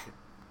fuck?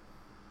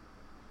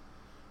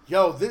 We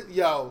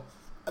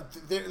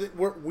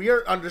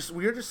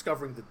are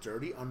discovering the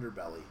dirty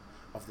underbelly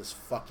of this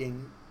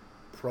fucking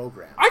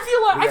program. I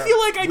feel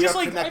like I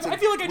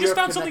just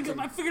found something.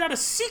 I figured out a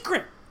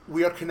secret.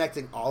 We are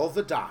connecting all of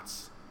the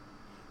dots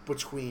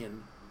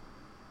between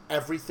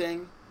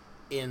everything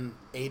in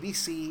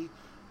ABC,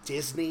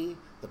 Disney,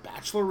 The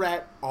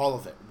Bachelorette, all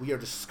of it. We are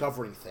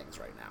discovering things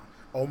right now.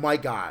 Oh my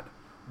God.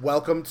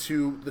 Welcome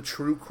to the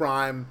True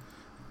Crime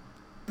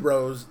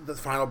Bros, the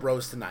final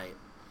Bros tonight.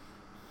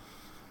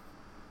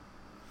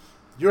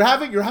 You're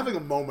having a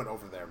moment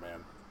over there,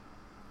 man.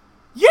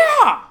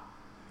 Yeah!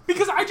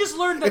 Because I just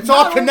learned that it's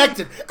all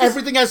connected.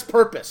 Everything has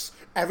purpose.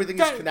 Everything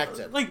is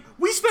connected. Like,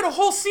 we spent a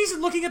whole season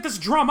looking at this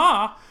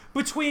drama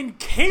between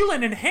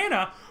Kaylin and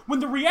Hannah, when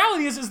the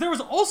reality is there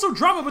was also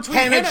drama between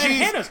Hannah and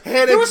Hannah.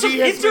 There was some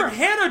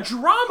inter-Hannah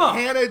drama.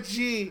 Hannah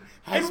G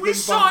has and we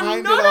saw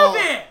none of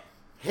it.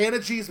 Hannah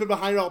G's been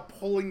behind it all,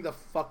 pulling the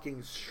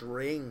fucking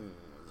strings.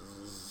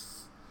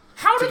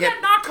 How did that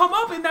not come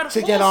up in that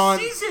whole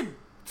season?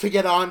 To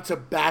get on to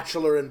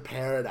Bachelor in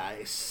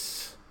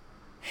Paradise.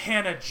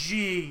 Hannah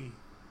G.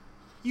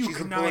 You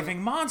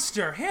conniving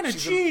monster. Hannah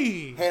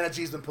G. Hannah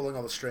G's been pulling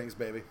all the strings,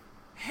 baby.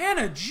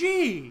 Hannah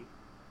G.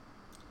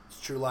 It's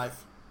true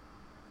life.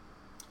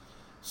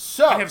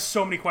 So I have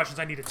so many questions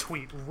I need to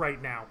tweet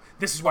right now.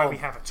 This is why we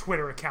have a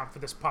Twitter account for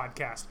this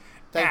podcast.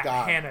 Thank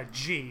God. Hannah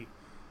G.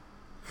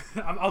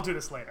 I'll do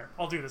this later.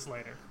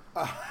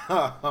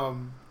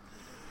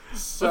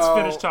 So, let's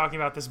finish talking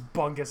about this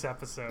bungus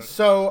episode.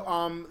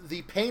 So,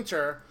 the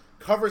painter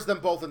covers them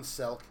both in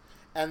silk,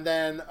 and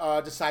then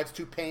decides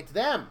to paint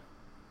them.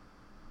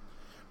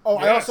 Oh,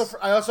 yes.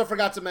 I also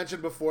forgot to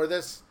mention before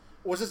this.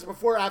 Was this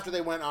before or after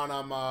they went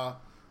on?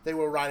 They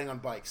were riding on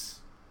bikes.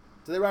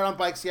 Did they ride on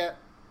bikes yet?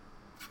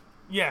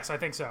 Yes, I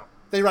think so.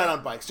 They ride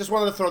on bikes. Just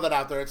wanted to throw that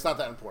out there. It's not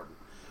that important.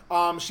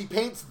 She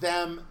paints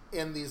them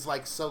in these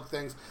like silk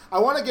things. I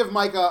want to give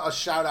Mike a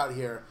shout out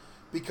here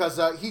because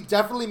he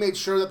definitely made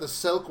sure that the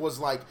silk was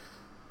like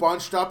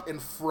bunched up in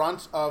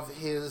front of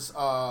his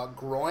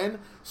groin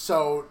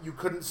so you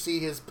couldn't see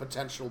his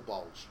potential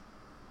bulge.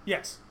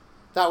 Yes.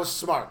 That was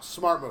smart.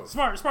 Smart move.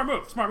 Smart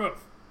move.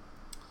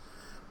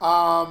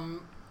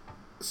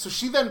 So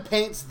she then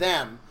paints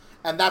them,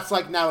 and that's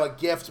like now a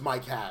gift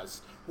Mike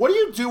has. What do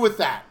you do with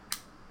that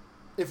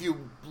if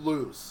you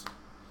lose?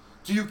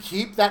 Do you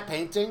keep that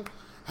painting?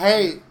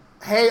 Hey,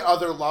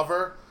 other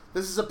lover.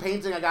 This is a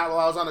painting I got while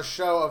I was on a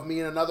show of me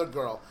and another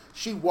girl.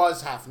 She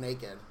was half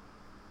naked.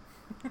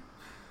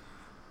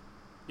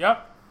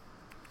 Yep.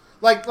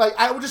 Like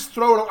I would just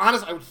throw it.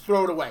 Honestly, I would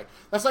throw it away.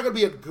 That's not gonna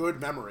be a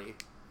good memory.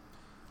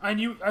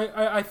 And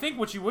I think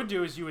what you would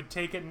do is you would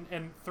take it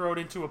and throw it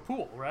into a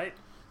pool, right?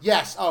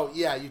 Yes. Oh,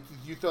 yeah.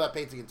 You throw that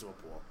painting into a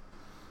pool.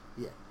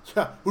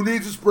 Yeah. Who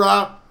needs this,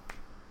 bra?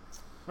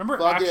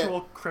 Remember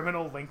actual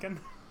criminal Lincoln?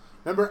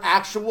 Remember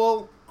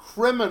actual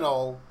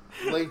criminal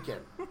Lincoln?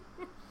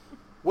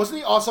 Wasn't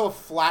he also a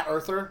flat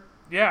earther?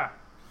 Yeah.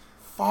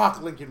 Fuck,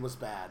 Lincoln was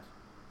bad.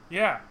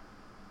 Yeah.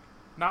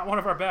 Not one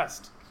of our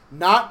best.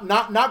 Not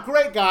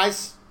great,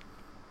 guys.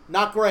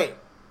 Not great.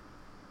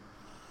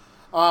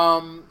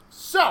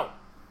 So.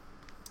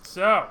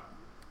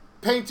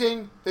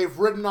 Painting. They've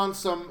ridden on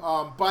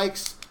some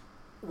bikes.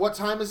 What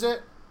time is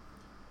it?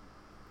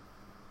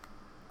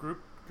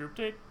 Group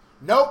date?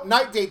 Nope,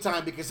 night date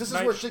time, because this is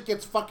where shit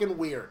gets fucking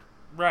weird.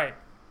 Right.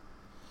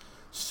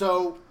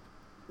 So,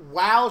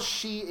 while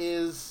she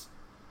is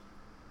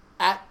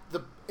at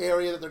the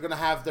area that they're going to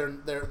have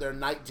their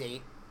night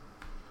date,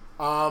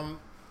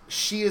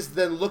 she is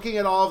then looking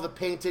at all of the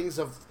paintings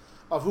of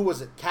who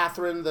was it?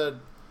 Catherine the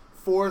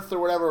Fourth or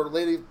whatever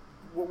lady.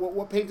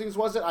 What paintings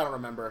was it? I don't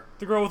remember.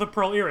 The girl with the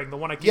pearl earring, the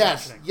one I keep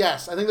mentioning.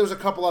 Yes. I think there was a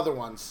couple other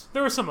ones.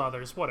 There were some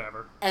others,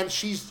 whatever. And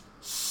she's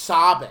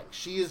sobbing.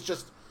 She is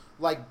just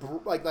like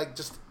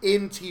just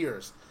in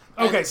tears.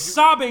 Okay,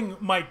 sobbing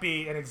might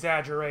be an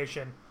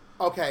exaggeration.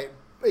 Okay,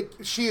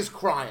 she is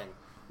crying,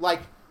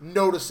 like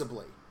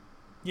noticeably.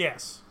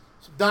 Yes.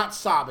 Not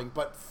sobbing,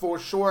 but for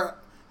sure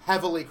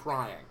heavily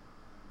crying.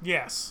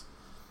 Yes.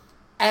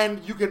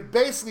 And you can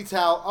basically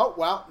tell, oh,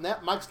 well,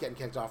 Mike's getting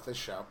kicked off this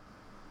show.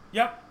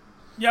 Yep.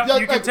 Yeah,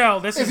 you can tell.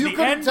 This is the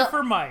end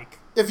for Mike.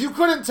 If you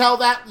couldn't tell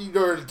that,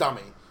 you're a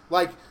dummy.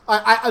 Like,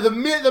 the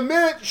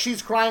minute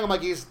she's crying, I'm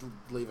like, he's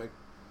leaving.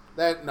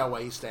 No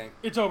way he's staying.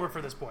 It's over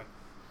for this point.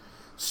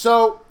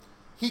 So,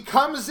 he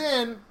comes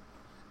in,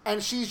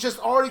 and she's just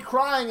already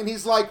crying, and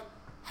he's like,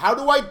 how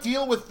do I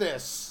deal with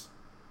this?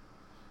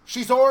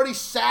 She's already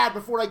sad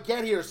before I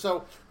get here,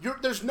 so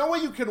there's no way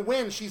you can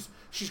win. She's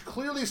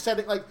clearly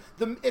setting, like,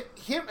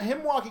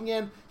 him walking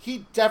in,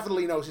 he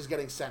definitely knows he's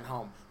getting sent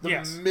home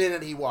the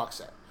minute he walks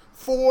in.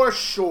 For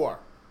sure.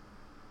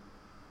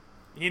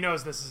 He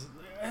knows this is,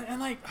 and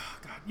like, oh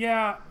God,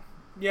 yeah,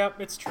 yep,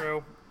 it's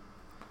true.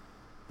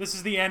 This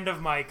is the end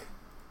of Mike.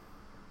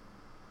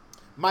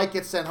 Mike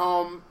gets sent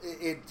home.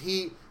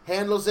 He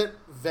handles it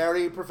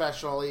very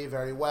professionally,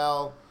 very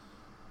well.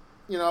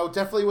 You know,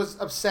 definitely was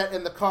upset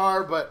in the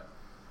car, but,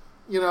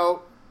 you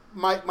know,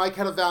 Mike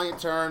had a valiant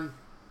turn.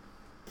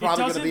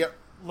 Probably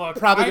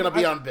going to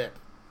be on BIP.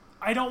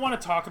 I don't want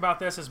to talk about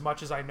this as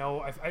much as I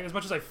know, as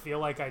much as I feel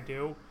like I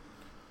do,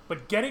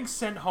 but getting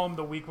sent home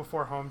the week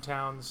before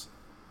hometowns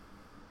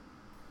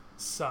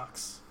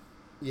sucks.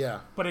 Yeah.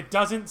 But it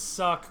doesn't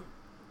suck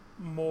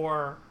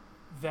more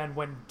than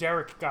when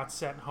Derek got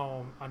sent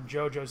home on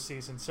JoJo's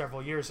season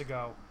several years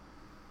ago.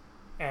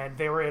 And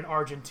they were in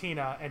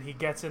Argentina, and he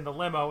gets in the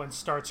limo and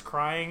starts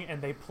crying,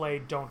 and they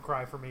played Don't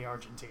Cry For Me,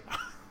 Argentina.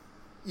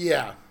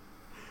 Yeah.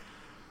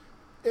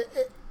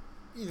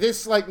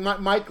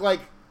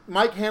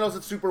 Mike handles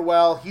it super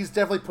well. He's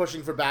definitely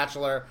pushing for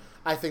Bachelor.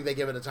 I think they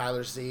give it to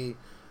Tyler C.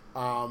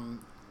 And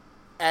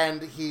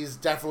Mike's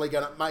definitely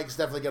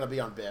gonna be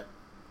on BIP.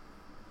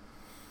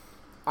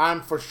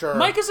 I'm for sure.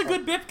 Mike is a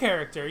good BIP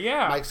character,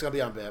 yeah. Mike's gonna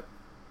be on BIP.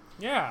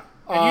 Yeah.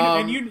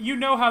 And you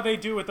know how they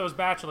do with those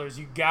bachelors.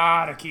 You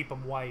gotta keep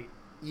them white.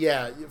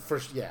 Yeah,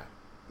 yeah.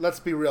 Let's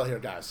be real here,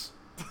 guys.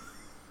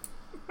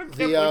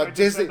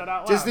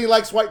 Disney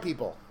likes white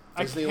people.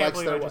 Disney likes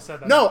their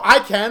white. No, I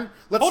can.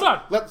 Hold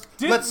on. Let's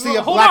see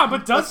a hold black. On,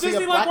 but does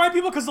Disney like white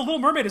people? Because the Little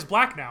Mermaid is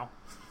black now.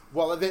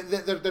 Well,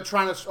 they're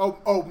trying to.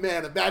 Oh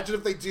man! Imagine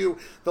if they do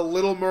the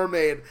Little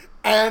Mermaid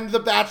and the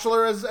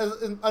Bachelor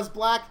as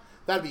black.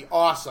 That'd be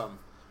awesome.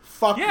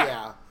 Fuck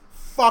yeah!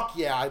 Fuck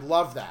yeah! I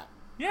love that.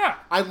 Yeah.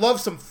 I love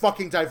some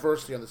fucking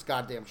diversity on this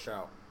goddamn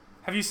show.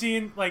 Have you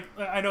seen, like,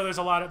 I know there's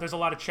a lot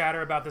of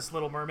chatter about this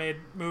Little Mermaid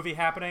movie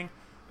happening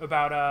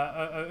about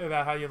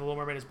how the Little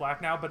Mermaid is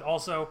black now, but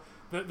also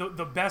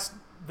the best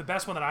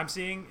one that I'm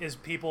seeing is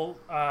people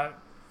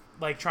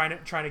like trying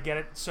to get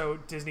it so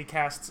Disney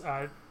casts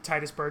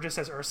Titus Burgess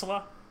as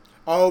Ursula.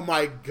 Oh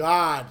my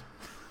god.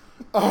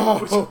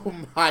 Oh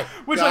my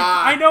god! Like,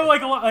 I know,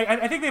 like, a lot. Like,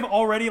 I think they've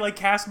already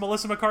cast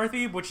Melissa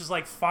McCarthy, which is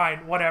like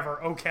fine,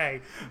 whatever,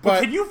 okay.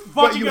 But can you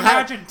fucking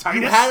imagine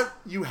Titus?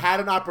 You had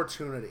an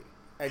opportunity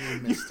and you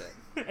missed it.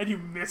 And you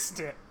missed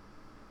it.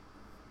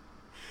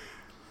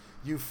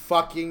 You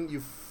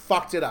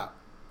fucked it up.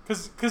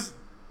 Because,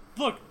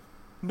 look,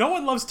 no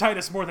one loves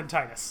Titus more than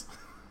Titus.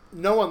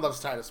 No one loves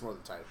Titus more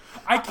than Titus.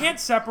 I can't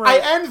separate... I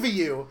envy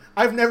you.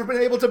 I've never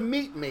been able to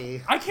meet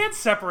me. I can't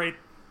separate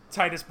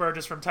Titus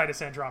Burgess from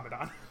Titus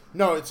Andromedon.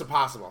 No, it's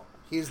impossible.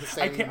 He's the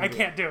same. I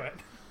can't do it.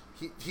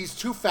 He's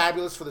too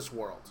fabulous for this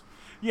world.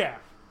 Yeah.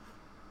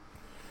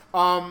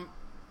 And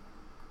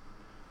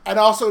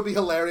also it'd be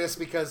hilarious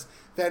because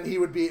then he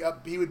would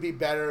be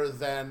better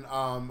than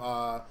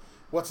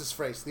what's his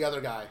face? The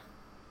other guy.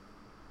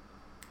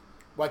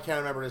 Why can't I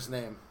remember his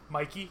name?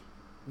 Mikey?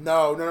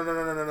 No.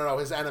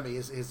 His enemy,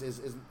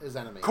 his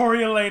enemy.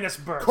 Coriolanus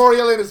Burt.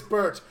 Coriolanus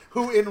Burt,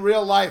 who in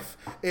real life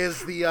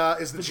is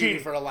the genie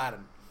for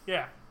Aladdin.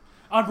 Yeah,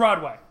 on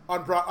Broadway.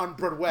 On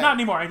Broadway. Not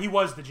anymore. And he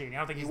was the genie. I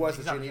don't think he was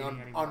the genie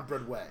on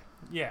Broadway.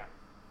 Yeah.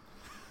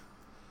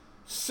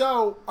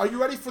 So, are you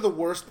ready for the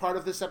worst part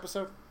of this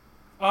episode?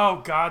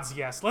 Oh, gods,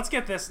 yes. Let's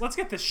get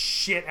this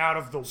shit out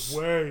of the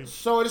way.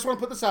 So I just want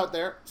to put this out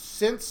there.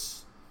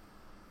 Since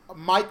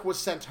Mike was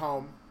sent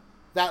home,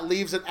 that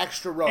leaves an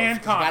extra rose.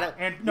 And Connor.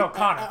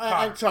 Connor.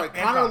 I'm sorry,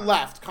 Connor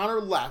left. Connor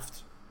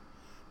left.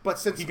 But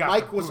since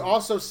Mike was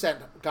also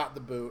got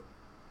the boot,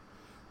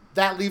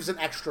 that leaves an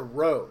extra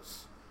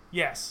rose.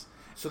 Yes.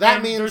 So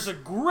that means there's a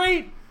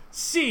great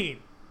scene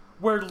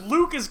where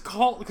Luke is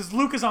called, because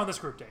Luke is on this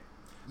group date.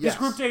 Yes. This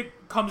group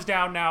date comes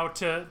down now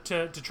to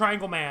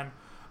Triangle Man,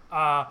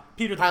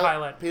 Peter the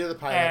Pilot,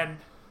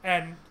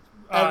 and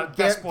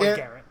Best Boy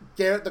Garrett.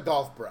 Garrett the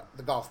golf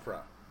pro.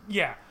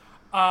 Yeah.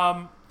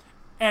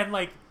 And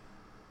like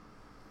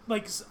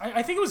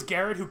I think it was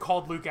Garrett who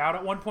called Luke out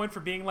at one point for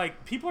being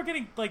like, people are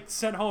getting like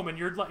sent home and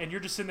you're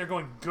just sitting there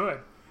going, good.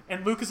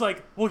 And Luke is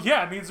like, well,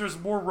 yeah, it means there's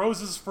more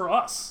roses for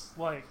us.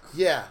 Like,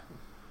 yeah.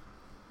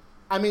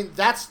 I mean,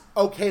 that's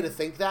okay to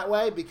think that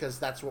way because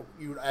that's what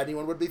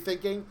anyone would be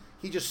thinking.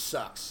 He just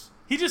sucks.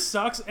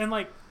 And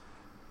like,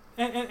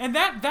 and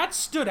that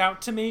stood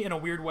out to me in a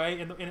weird way,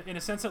 in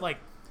a sense that like,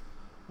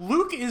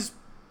 Luke is.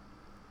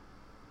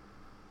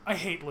 I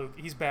hate Luke.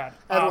 He's bad.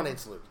 Everyone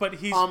hates Luke. But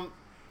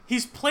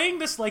he's playing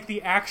this like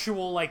the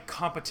actual like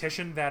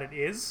competition that it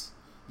is.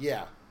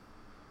 Yeah.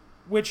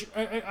 Which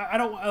I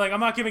don't like.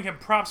 I'm not giving him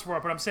props for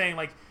it, but I'm saying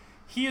like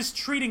he is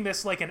treating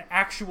this like an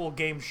actual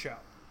game show.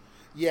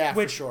 Yeah,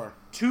 which, for sure.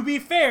 To be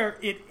fair,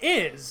 it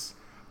is.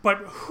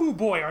 But whoo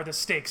boy, are the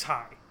stakes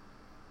high.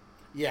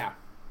 Yeah.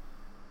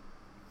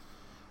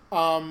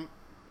 Oh,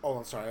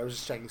 I'm sorry. I was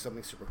just checking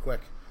something super quick.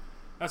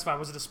 That's fine.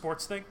 Was it a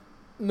sports thing?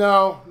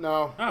 No.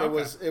 Oh, okay.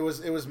 It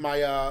was my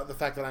the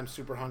fact that I'm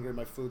super hungry and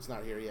my food's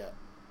not here yet.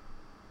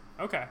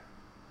 Okay.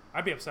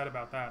 I'd be upset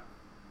about that.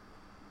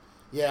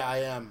 Yeah, I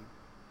am.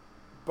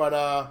 But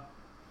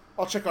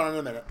I'll check on it in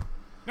a minute.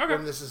 Okay.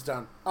 When this is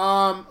done.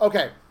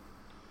 Okay.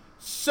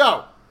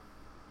 So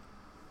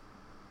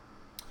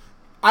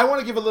I want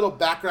to give a little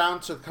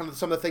background to kind of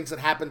some of the things that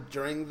happened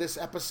during this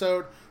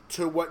episode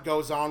to what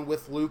goes on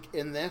with Luke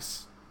in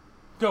this.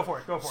 Go for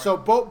it. So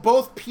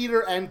both Peter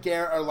and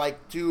Garrett are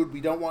like, dude,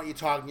 we don't want you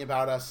talking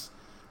about us.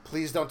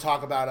 Please don't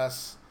talk about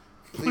us.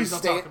 Please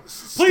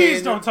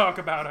don't talk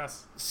about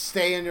us.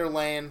 Stay in your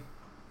lane.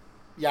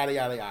 Yada,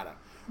 yada, yada.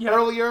 Yep.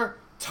 Earlier,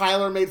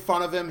 Tyler made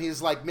fun of him.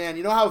 He's like, man,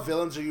 you know how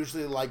villains are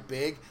usually like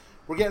big?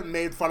 We're getting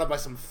made fun of by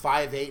some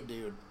 5'8"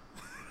 dude.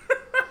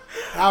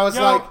 I was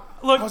like...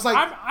 Look,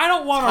 I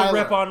don't want to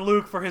rip on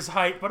Luke for his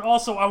height, but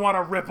also I want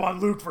to rip on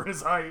Luke for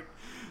his height.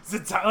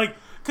 Like,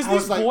 because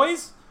these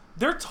boys,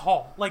 they're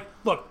tall. Like,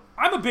 look,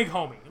 I'm a big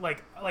homie.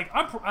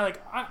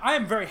 I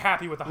am very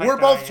happy with the height. We're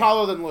both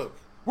taller than Luke.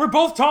 We're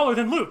both taller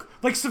than Luke,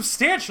 like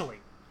substantially.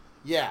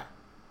 Yeah,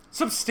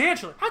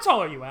 substantially. How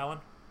tall are you, Alan?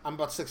 I'm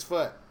about 6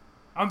 foot.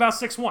 I'm about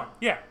 6'1".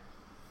 Yeah,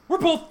 we're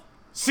both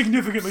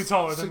significantly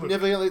taller than Luke.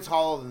 Significantly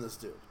taller than this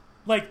dude.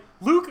 Like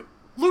Luke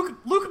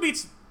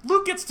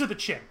gets to the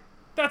chin.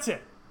 That's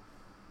it.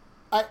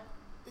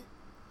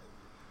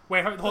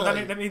 Wait, hold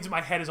on. That means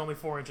my head is only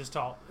 4 inches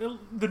tall.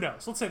 The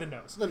nose. Let's say the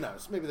nose.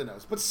 Maybe the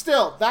nose. But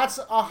still, that's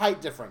a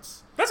height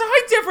difference.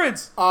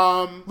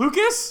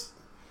 Lucas?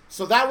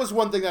 So that was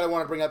one thing that I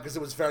want to bring up because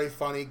it was very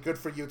funny. Good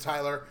for you,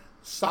 Tyler.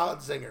 Solid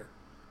zinger.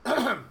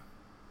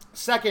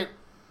 Second,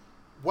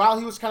 while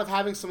he was kind of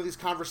having some of these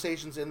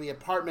conversations in the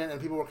apartment and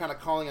people were kind of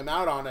calling him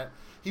out on it,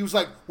 he was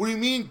like, what do you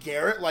mean,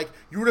 Garrett? Like,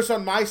 you were just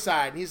on my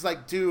side. And he's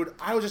like, dude,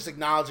 I was just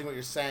acknowledging what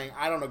you're saying.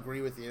 I don't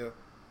agree with you.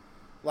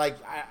 Like,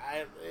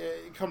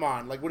 come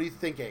on. Like, what are you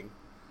thinking?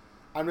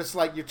 I'm just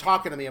like, you're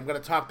talking to me. I'm going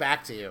to talk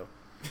back to you.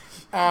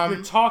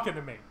 You're talking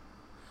to me.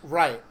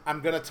 Right.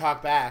 I'm going to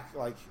talk back.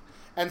 Like,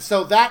 and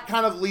so that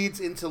kind of leads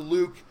into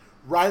Luke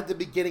right at the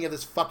beginning of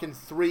this fucking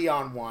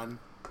 3-on-1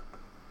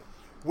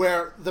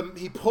 where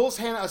he pulls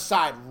Hannah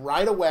aside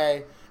right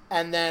away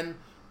and then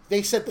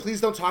they said, please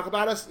don't talk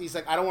about us. He's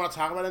like, I don't want to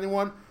talk about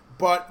anyone,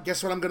 but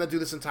guess what I'm going to do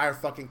this entire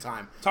fucking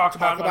time? Talk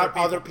about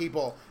other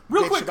people.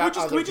 Real quick, can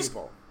we just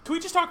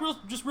talk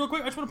real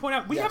quick? I just want to point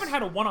out, we haven't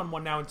had a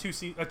 1-on-1 now in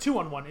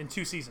 2-on-1 in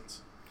 2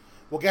 seasons.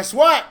 Well, guess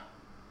what?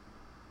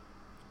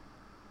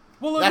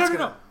 Well,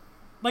 no.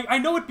 Like, I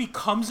know it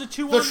becomes a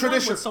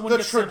 2-on-1 when someone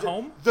gets sent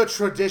home. The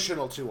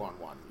traditional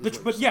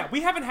 2-on-1. But yeah,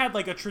 we haven't had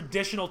like a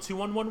traditional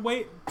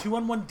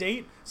 2-on-1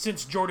 date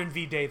since Jordan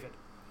v. David.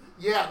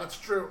 Yeah, that's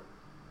true.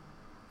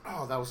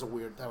 Oh, that was a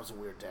weird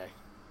day.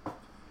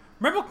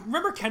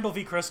 Remember Kendall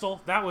v.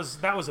 Crystal? That was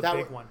a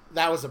big one.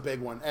 That was a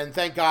big one, and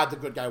thank God the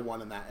good guy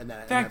won in that.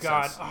 Thank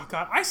God. Sense. Oh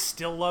God, I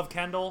still love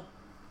Kendall.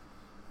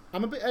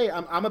 I'm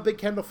a big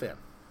Kendall fan.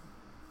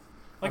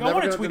 Like, I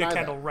want to tweet at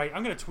Kendall right.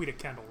 I'm going to tweet at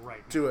Kendall right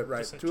now. Do it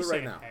right. Do it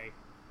right now.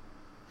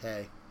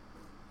 Hey.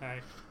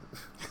 Hey.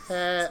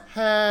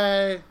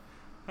 Hey.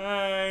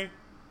 Hey.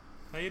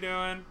 How you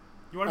doing?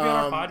 You want to be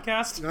on our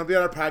podcast? You want to be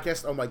on our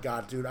podcast? Oh my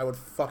God, dude. I would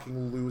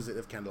fucking lose it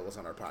if Kendall was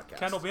on our podcast.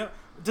 Kendall,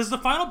 does the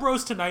Final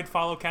Bros Tonight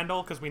follow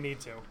Kendall? Because we need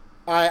to.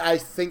 I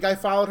think I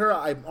followed her.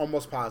 I'm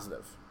almost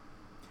positive.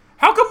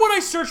 How come when I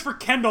search for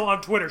Kendall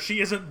on Twitter,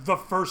 she isn't the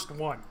first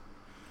one?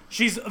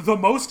 She's the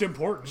most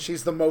important.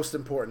 She's the most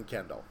important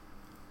Kendall.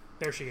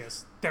 There she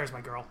is. There's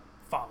my girl.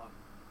 Follow.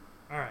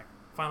 All right.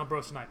 Final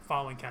Bros Tonight,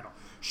 following Kendall.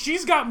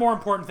 She's got more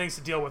important things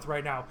to deal with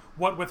right now,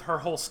 what with her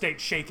whole state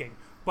shaking.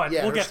 But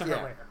we'll get to her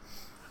later.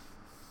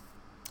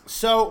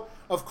 So,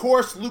 of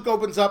course, Luke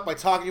opens up by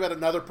talking about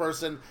another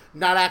person,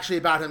 not actually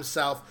about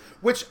himself,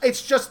 which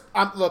it's just,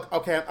 look,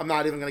 okay, I'm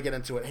not even going to get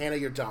into it. Hannah,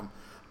 you're dumb.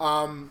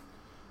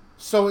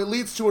 So it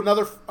leads to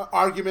another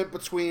argument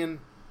between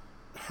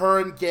her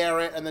and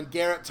Garrett, and then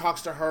Garrett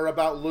talks to her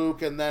about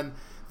Luke, and then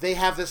they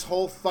have this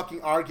whole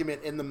fucking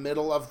argument in the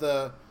middle of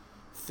the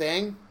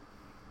thing.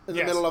 In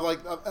the middle of, like,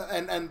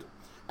 and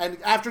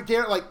after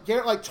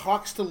Garrett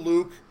talks to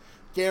Luke,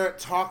 Garrett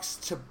talks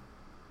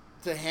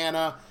to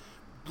Hannah.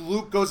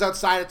 Luke goes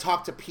outside to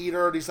talk to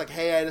Peter, and he's like,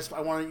 hey,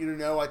 I wanted you to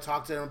know I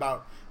talked to him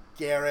about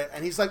Garrett.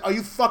 And he's like, are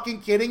you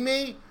fucking kidding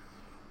me?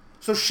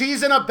 So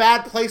she's in a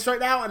bad place right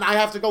now, and I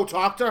have to go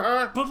talk to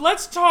her? But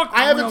let's talk.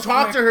 I haven't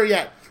talked to her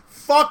yet.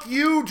 Fuck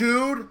you,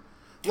 dude.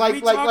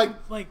 Like,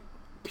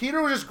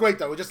 Peter was just great,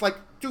 though. Just like,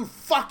 dude,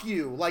 fuck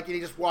you. Like, and he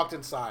just walked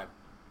inside.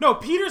 No,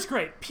 Peter's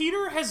great.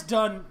 Peter has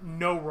done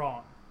no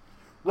wrong.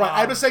 Right.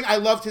 I'm just saying I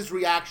loved his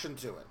reaction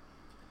to it.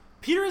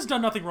 Peter has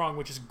done nothing wrong,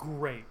 which is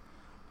great.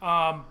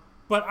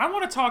 But I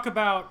want to talk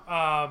about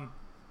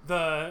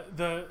the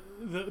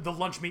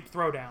Lunchmeat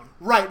Throwdown.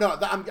 Right. No,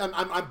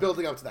 I'm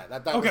building up to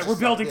that. Okay, we're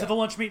building to the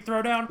Lunchmeat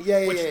Throwdown.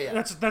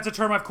 Yeah. That's a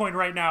term I've coined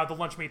right now. The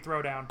Lunchmeat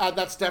Throwdown.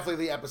 That's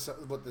definitely the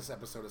episode. What this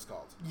episode is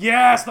called.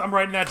 Yes, I'm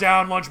writing that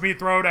down. Lunchmeat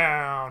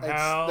Throwdown.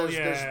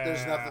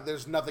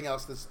 There's nothing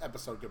else this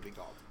episode could be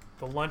called.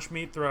 The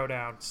Lunchmeat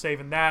Throwdown.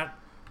 Saving that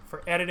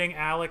for editing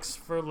Alex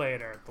for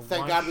later.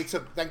 Thank God we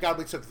took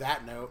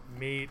that note.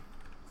 Meat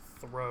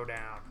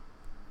Throwdown.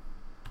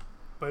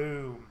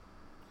 Boom.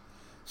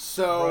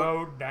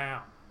 So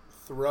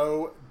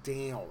Throw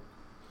down.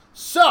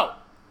 So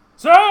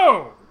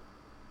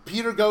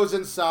Peter goes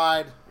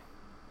inside,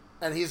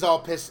 and he's all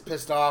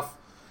pissed off.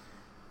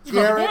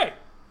 Garrett,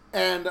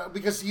 and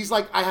because he's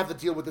like, I have to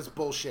deal with this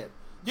bullshit.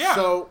 Yeah.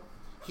 So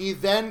he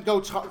then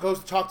goes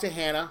to talk to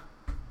Hannah,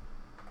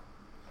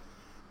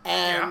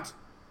 and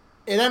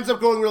it ends up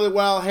going really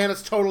well.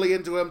 Hannah's totally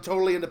into him,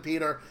 totally into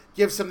Peter.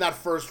 Gives him that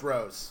first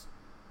rose.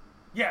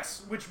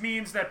 Yes, which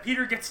means that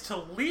Peter gets to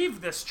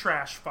leave this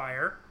trash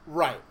fire.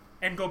 Right.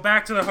 And go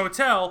back to the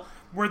hotel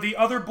where the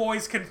other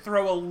boys can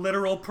throw a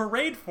literal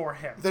parade for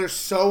him. They're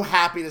so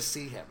happy to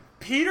see him.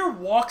 Peter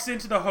walks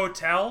into the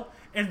hotel,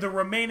 and the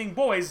remaining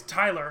boys,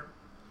 Tyler...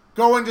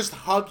 Go and just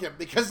hug him,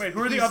 because wait,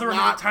 who are the other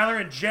remaining? Tyler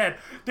and Jed.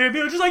 They'd be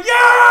just like,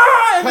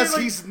 yeah! Because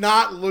he's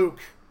not Luke.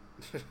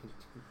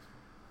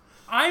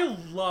 I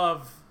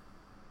love...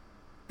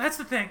 That's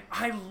the thing.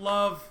 I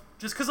love...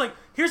 Just because, like,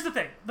 here's the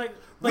thing. Like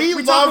we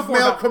love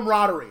male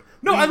camaraderie.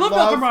 No, I love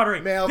male camaraderie.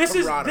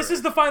 Camaraderie. This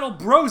is the final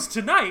bros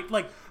tonight.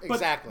 Like, but,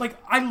 exactly. Like,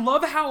 I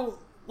love how,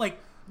 like,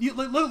 you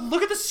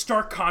look at the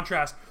stark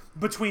contrast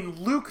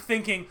between Luke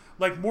thinking,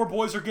 like, more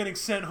boys are getting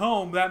sent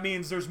home, that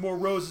means there's more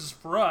roses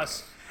for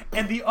us,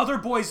 and the other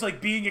boys, like,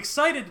 being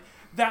excited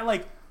that,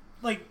 like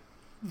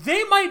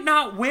they might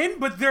not win,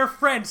 but their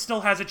friend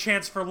still has a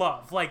chance for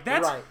love. Like,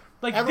 that's right.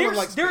 Like,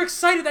 they're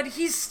excited that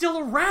he's still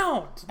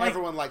around. Like,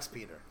 everyone likes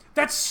Peter.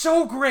 That's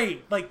so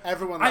great. Like,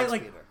 everyone likes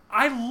Peter.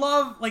 I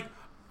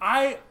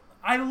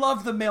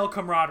love the male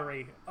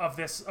camaraderie of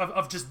this,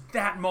 of just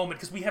that moment,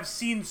 because we have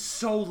seen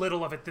so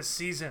little of it this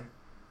season.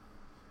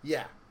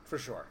 Yeah, for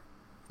sure.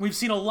 We've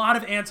seen a lot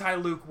of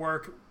anti-Luke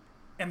work,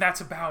 and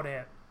that's about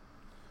it.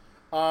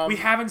 We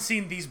haven't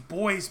seen these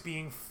boys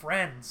being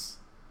friends.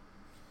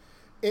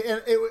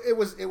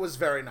 It was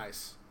very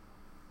nice.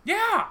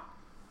 Yeah.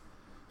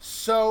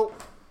 So,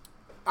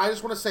 I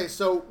just want to say,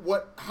 so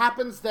what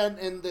happens then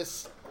in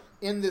this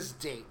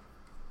date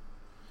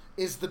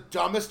is the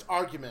dumbest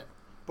argument,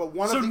 but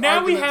one of the arguments... So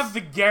now we have the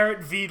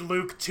Garrett v.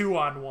 Luke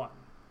 2-on-1.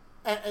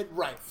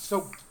 Right.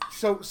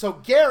 So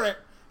Garrett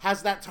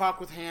has that talk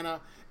with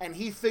Hannah, and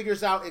he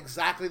figures out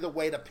exactly the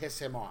way to piss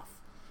him off.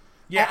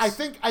 Yes.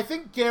 I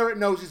think Garrett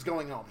knows he's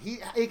going home.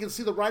 He can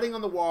see the writing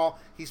on the wall.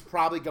 He's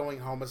probably going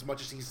home, as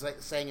much as he's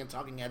saying in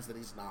Talking Heads that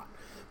he's not.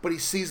 But he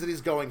sees that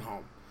he's going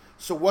home.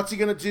 So what's he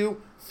going to do?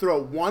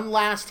 Throw one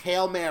last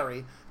Hail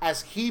Mary,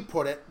 as he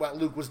put it, what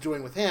Luke was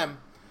doing with him.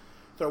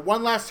 Throw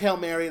one last Hail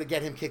Mary to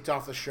get him kicked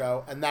off the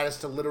show, and that is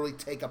to literally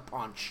take a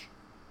punch.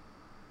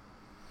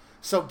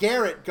 So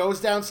Garrett goes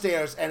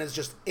downstairs and is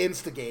just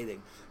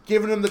instigating,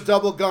 giving him the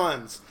double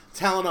guns,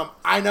 telling him,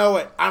 I know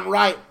it, I'm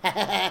right,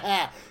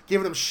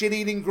 giving him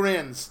shit-eating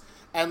grins.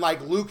 And,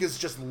 like, Luke is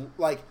just,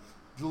 like,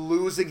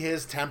 losing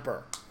his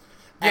temper.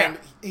 And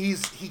he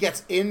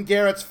gets in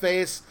Garrett's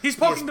face. He's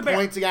poking the bear.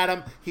 He's pointing at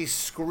him. He's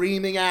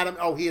screaming at him.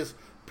 Oh, he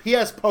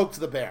has poked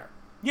the bear.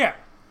 Yeah.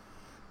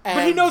 And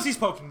but he knows he's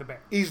poking the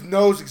bear. He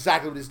knows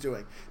exactly what he's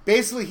doing.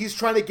 Basically, he's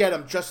trying to get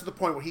him just to the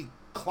point where he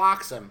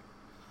clocks him.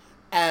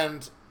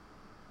 And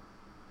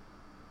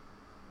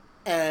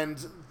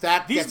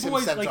that gets him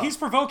sent off. He's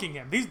provoking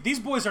him. These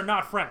boys are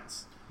not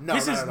friends. No,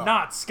 this is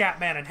not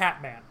Scatman and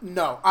Hatman.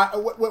 No.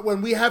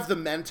 When we have the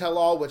Men Tell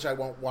All, which I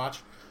won't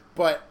watch,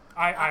 but...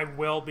 I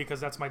will, because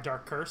that's my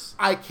dark curse.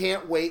 I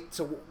can't wait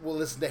to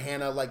listen to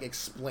Hannah, like,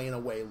 explain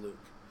away Luke.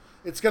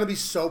 It's going to be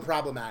so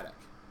problematic.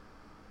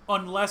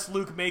 Unless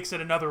Luke makes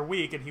it another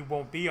week and he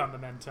won't be on the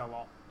Men Tell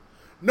All.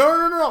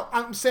 No.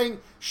 I'm saying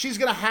she's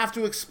going to have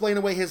to explain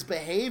away his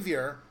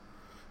behavior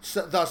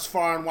thus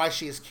far and why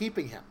she is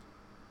keeping him.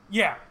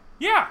 Yeah.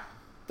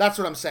 That's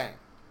what I'm saying.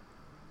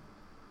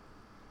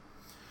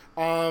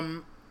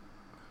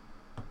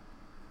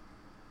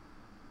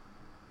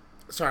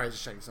 Sorry, I was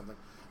just checking something.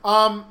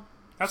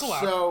 That's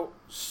allowed.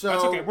 So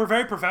that's okay. We're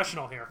very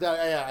professional here.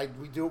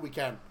 We do what we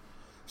can.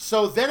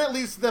 So then it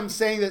leads to them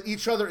saying that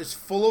each other is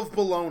full of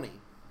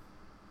baloney.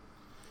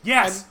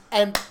 Yes.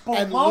 And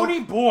baloney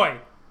Luke, boy.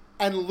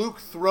 And Luke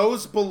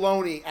throws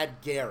baloney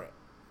at Garrett.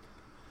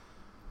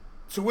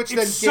 To which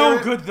it's then Garrett,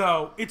 so good,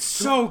 though. It's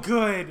so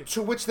good.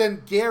 To which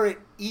then Garrett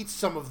eats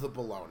some of the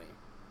baloney.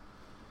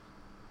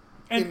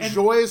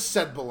 Enjoys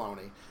said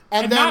baloney.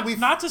 And then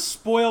not to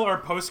spoil our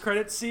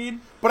post-credit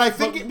scene, but I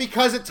think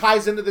because it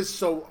ties into this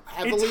so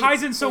heavily, it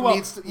ties in so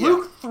well.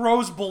 Luke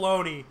throws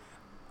baloney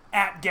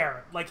at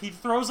Garrett, like he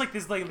throws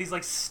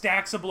these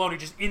stacks of baloney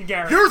just in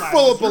Garrett's You're lap.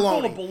 full of You're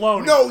baloney. Full of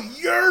baloney. No,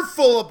 you're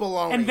full of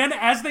baloney. And then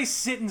as they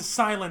sit in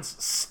silence,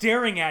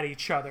 staring at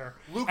each other,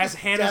 Luke as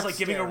Hannah's like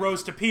giving staring. a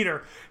rose to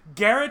Peter,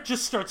 Garrett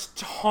just starts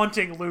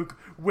taunting Luke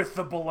with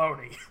the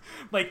baloney.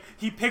 Like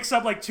he picks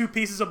up like 2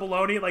 pieces of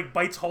baloney, like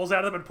bites holes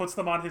out of them and puts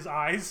them on his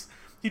eyes.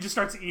 He just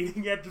starts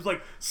eating it, just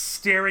like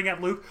staring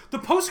at Luke. The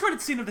post-credit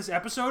scene of this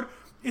episode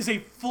is a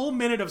full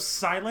minute of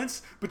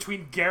silence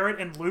between Garrett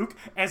and Luke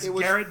as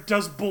Garrett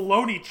does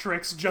baloney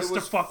tricks just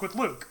to fuck with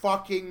Luke.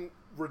 Fucking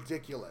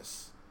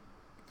ridiculous.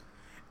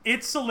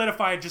 It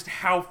solidified just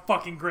how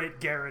fucking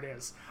great Garrett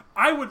is.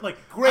 I would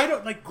like great. I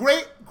don't like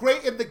great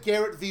in the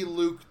Garrett v.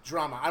 Luke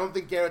drama. I don't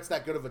think Garrett's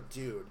that good of a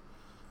dude.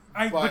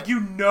 But you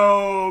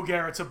know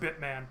Garrett's a bit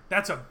man.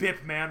 That's a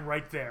bit man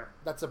right there.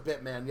 That's a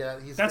bit man. Yeah,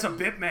 that's a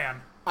bit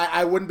man.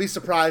 I wouldn't be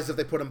surprised if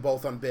they put them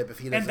both on Bib if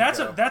he doesn't.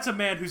 And that's a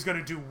man who's going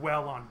to do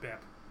well on Bib.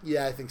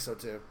 Yeah, I think so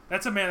too.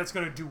 That's a man that's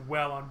going to do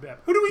well on Bib.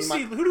 Who do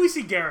we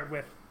see Garrett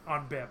with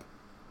on Bib?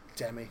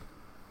 Demi.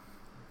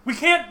 We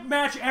can't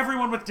match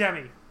everyone with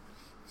Demi.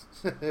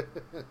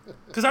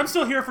 Because I'm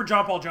still here for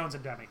John Paul Jones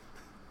and Demi.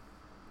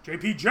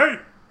 JPJ.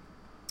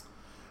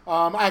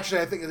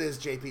 Actually, I think it is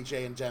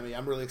JPJ and Demi.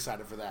 I'm really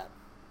excited for that.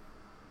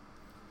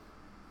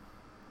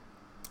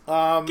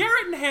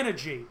 Garrett and Hannah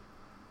G.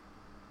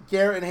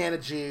 Garrett and Hannah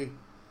G.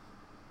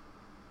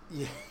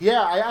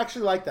 Yeah, I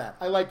actually like that.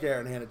 I like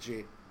Garrett and Hannah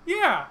G.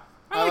 Yeah,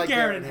 I like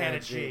Garrett and Hannah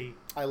G.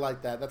 I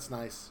like that. That's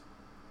nice.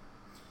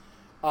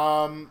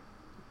 Can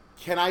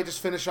I just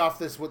finish off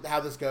this with how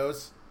this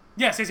goes?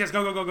 Yes.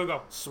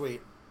 Go.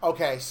 Sweet.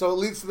 Okay, so it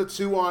leads to the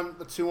two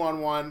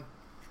on one,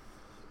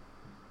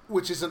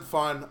 which isn't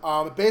fun.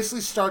 It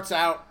basically starts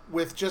out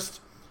with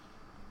just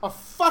a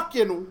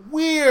fucking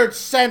weird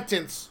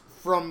sentence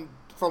from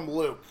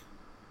Luke.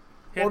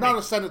 Not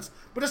a sentence,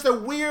 but just a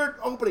weird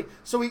opening.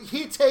 So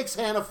he takes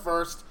Hannah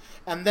first,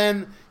 and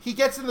then he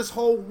gets in this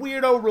whole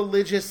weirdo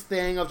religious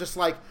thing of just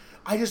like,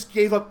 I just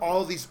gave up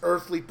all these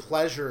earthly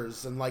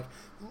pleasures and like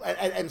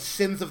and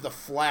sins of the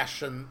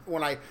flesh. And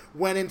when I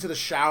went into the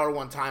shower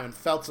one time and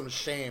felt some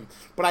shame,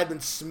 but I'd been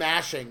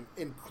smashing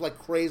in like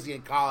crazy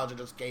in college and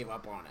just gave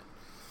up on it.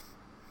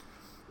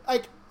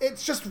 Like,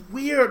 it's just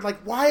weird.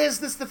 Like, why is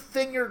this the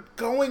thing you're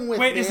going with?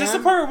 Wait, is this the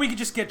part where we could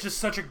just get just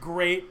such a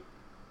great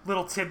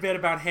little tidbit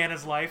about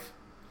Hannah's life?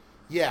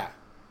 Yeah.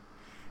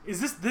 Is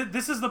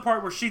this is the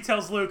part where she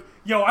tells Luke,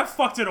 "Yo, I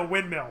fucked in a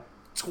windmill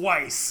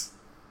twice."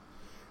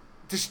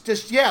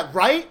 Just yeah,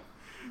 right?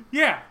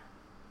 Yeah.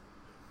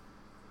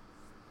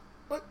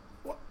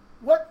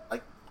 What?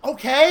 Like,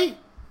 okay.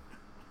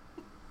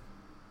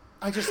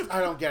 I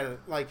don't get it.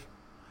 Like,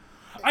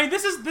 I mean,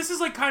 this is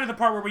like kind of the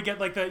part where we get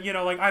like the, you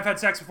know, like, I've had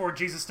sex before,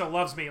 Jesus still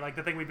loves me, like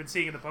the thing we've been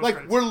seeing in the post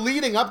credits. Like, we're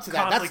leading up to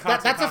that. That's a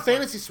constantly.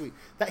 fantasy suite.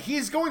 That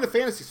he's going to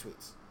fantasy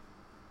suites.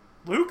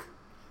 Luke?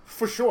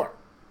 For sure.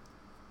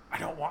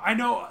 I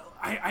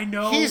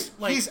know.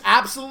 He's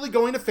absolutely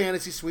going to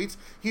fantasy suites.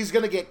 He's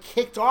going to get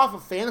kicked off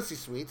of fantasy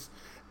suites,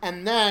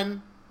 and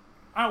then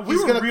we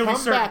were really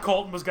certain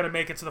Colton was going to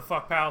make it to the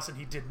fuck palace, and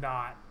he did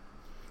not.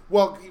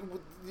 Well,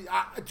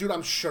 dude,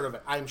 I'm sure of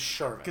it. I'm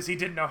sure of it. Because he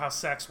didn't know how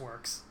sex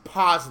works.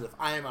 Positive.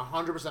 I am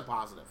 100%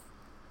 positive.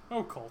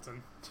 Oh,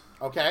 Colton.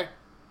 Okay?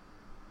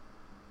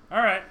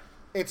 All right.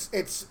 It's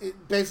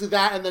basically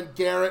that, and then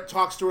Garrett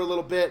talks to her a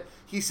little bit.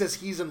 He says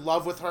he's in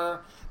love with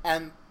her,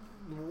 and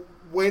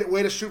way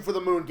to shoot for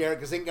the moon, Garrett,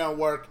 because it ain't going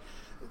to work.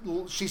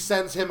 She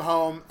sends him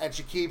home, and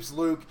she keeps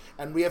Luke,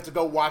 and we have to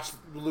go watch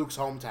Luke's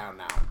hometown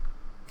now.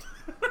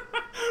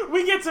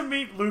 We get to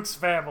meet Luke's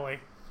family.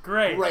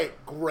 Great.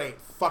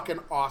 Great. Fucking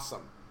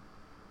awesome.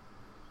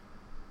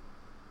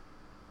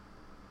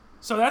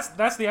 So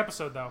that's the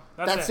episode, though.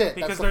 That's it.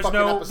 Because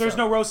there's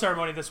no rose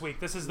ceremony this week.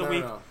 This is the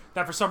week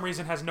that for some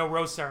reason has no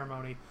rose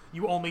ceremony.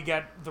 You only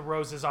get the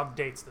roses on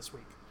dates this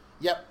week.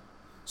 Yep.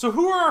 So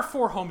who are our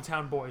 4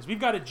 hometown boys? We've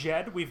got a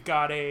Jed, we've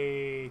got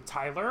a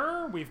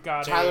Tyler, we've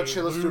got a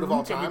chillest dude of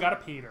all time, and we've got a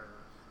Peter.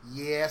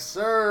 Yes,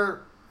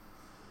 sir.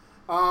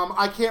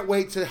 I can't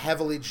wait to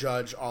heavily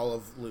judge all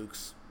of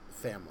Luke's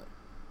family.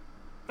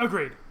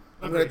 Agreed.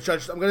 I'm gonna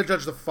judge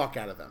the fuck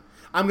out of them.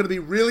 I'm gonna be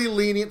really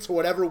lenient to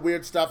whatever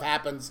weird stuff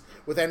happens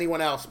with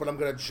anyone else, but I'm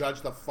gonna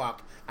judge the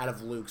fuck out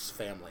of Luke's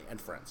family and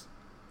friends.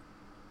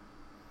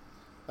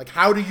 Like,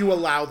 how do you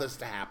allow this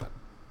to happen?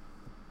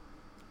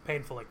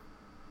 Painfully.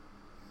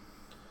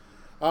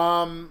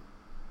 But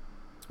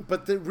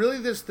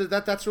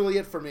that's really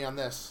it for me on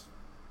this.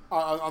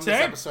 On this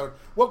episode.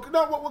 Well,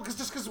 no,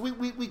 because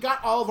we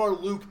got all of our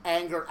Luke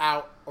anger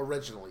out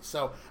originally,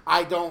 so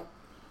I don't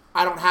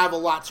have a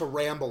lot to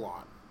ramble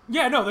on.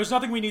 Yeah, no, there's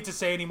nothing we need to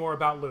say anymore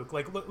about Luke.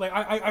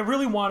 I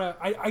really want to.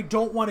 I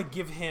don't want to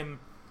give him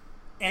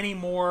any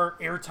more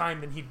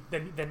airtime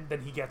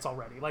than he gets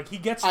already. Like, he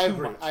gets too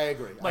much. I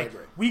agree.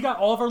 We got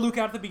all of our Luke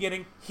out at the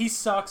beginning. He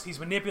sucks. He's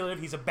manipulative.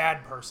 He's a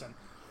bad person.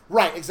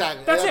 Right,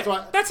 exactly. That's it.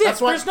 That's it.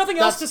 There's nothing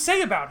else to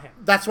say about him.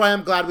 That's why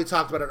I'm glad we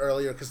talked about it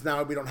earlier, because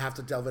now we don't have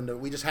to delve into it.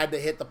 We just had to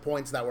hit the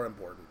points that were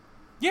important.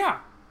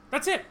 Yeah,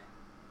 that's it.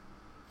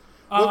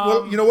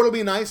 You know what'll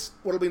be nice?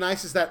 What'll be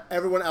nice is that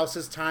everyone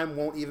else's time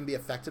won't even be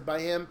affected by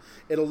him.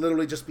 It'll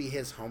literally just be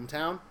his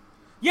hometown.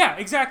 Yeah,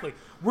 exactly.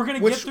 We're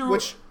gonna get through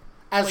as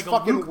like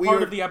fucking a Luke weird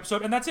part of the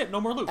episode, and that's it. No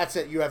more Luke. That's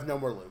it. You have no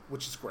more Luke,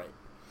 which is great.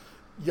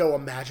 Yo,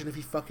 imagine if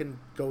he fucking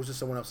goes to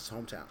someone else's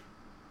hometown.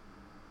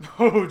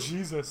 Oh,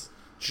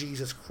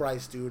 Jesus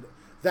Christ, dude.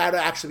 That'd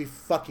actually be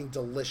fucking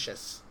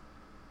delicious.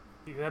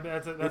 Yeah,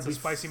 that's a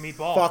spicy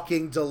meatball.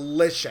 Fucking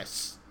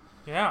delicious.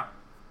 Yeah.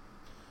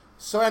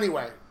 So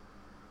anyway,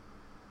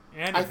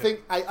 I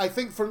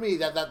think for me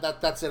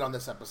that's it on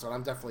this episode.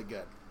 I'm definitely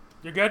good.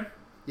 You're good?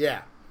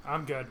 Yeah.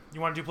 I'm good. You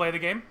want to do play of the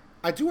game?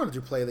 I do want to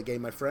do play of the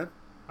game, my friend.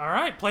 All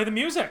right, play the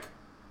music.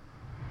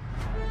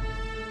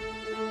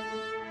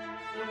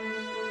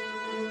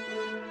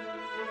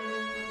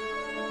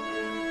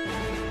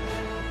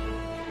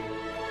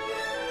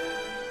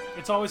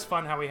 It's always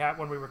fun how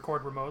when we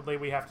record remotely,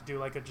 we have to do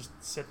like just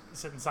sit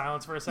in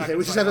silence for a second. Yeah,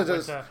 we just have to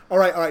just, all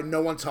right,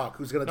 no one talk.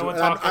 Who's going to do it?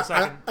 No one talk for a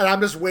second. And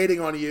I'm just waiting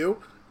on you.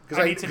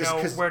 I need to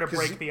know where to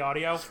break the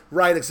audio.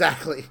 Right,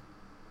 exactly.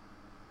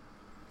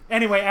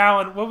 Anyway,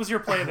 Alan, what was your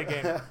play of the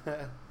game?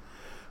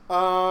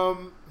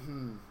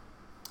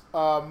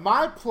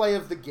 My play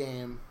of the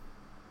game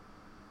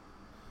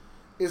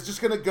is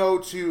just going to go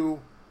to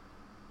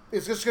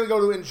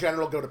in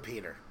general, go to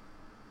Peter.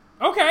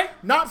 Okay.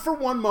 Not for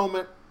one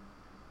moment,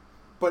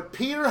 but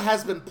Peter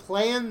has been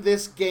playing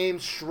this game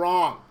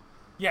strong.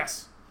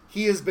 Yes.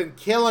 He has been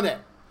killing it.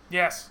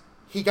 Yes.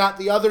 He got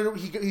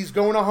he's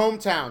going to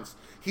hometowns.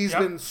 He's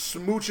been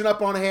smooching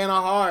up on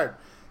Hannah hard.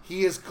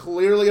 He is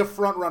clearly a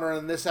front runner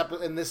in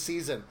this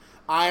season.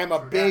 I am a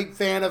big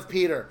fan of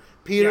Peter.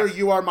 Peter,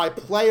 you are my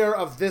player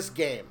of this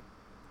game.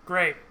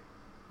 Great.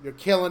 You're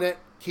killing it.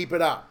 Keep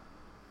it up.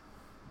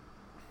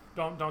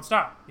 Don't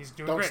stop. He's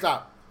doing great. Don't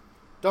stop.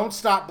 Don't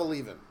stop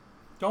believing.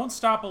 Don't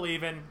stop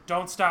believing.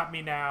 Don't stop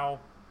me now.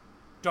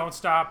 Don't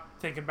stop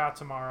thinking about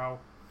tomorrow.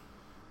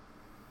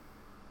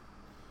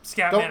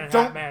 Scatman and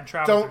Hatman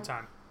travel through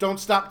time. Don't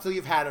stop till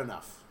you've had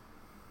enough.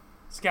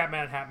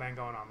 Scatman and Hatman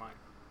going online.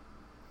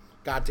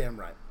 Goddamn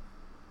right.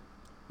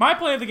 My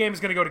play of the game is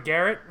going to go to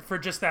Garrett for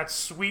just that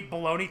sweet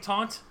baloney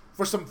taunt.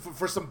 For some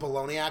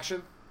baloney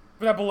action?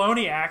 For that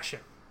baloney action.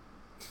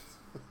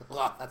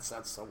 Oh, that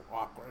sounds so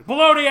awkward.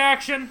 Baloney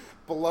action.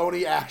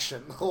 Baloney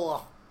action.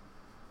 Oh.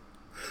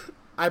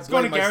 It's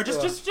going to Garrett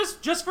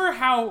just for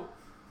how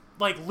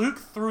like Luke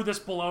threw this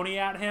baloney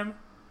at him.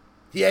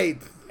 Yeah.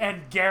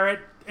 And Garrett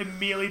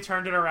immediately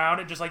turned it around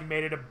and just like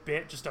made it a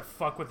bit just to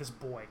fuck with this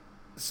boy.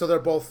 So they're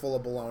both full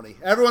of baloney.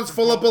 Everyone's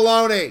full of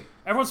baloney.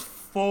 Everyone's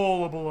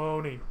full of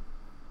baloney.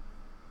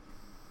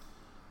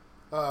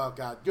 Oh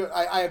God, good.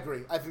 I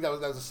agree. I think that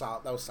was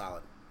solid. That was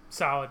solid.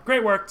 Solid.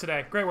 Great work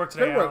today. Great work,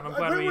 Alan. I'm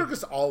glad great work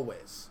as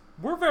always.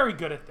 We're very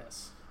good at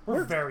this.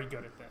 We're very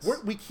good at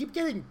this. We keep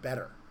getting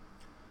better.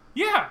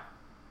 Yeah,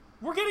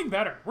 we're getting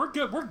better. We're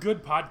good. We're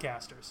good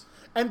podcasters.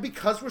 And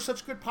because we're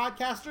such good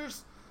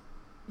podcasters,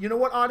 you know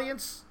what,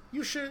 audience?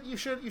 You should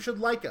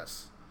like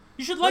us.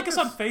 You should like us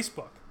on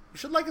Facebook. You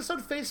should like us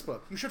on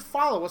Facebook. You should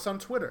follow us on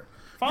Twitter.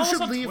 Follow us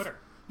on Twitter.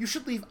 you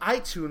should leave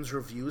iTunes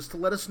reviews to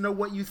let us know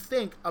what you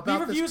think about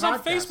leave reviews this podcast.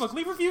 on Facebook.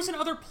 Leave reviews in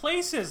other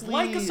places. Please.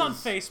 Like us on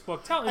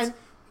Facebook. Tell us.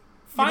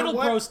 Final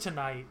Bros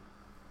Tonight.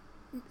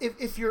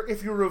 If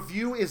your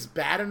review is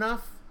bad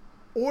enough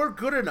or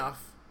good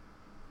enough,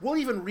 we'll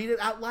even read it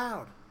out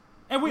loud.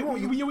 And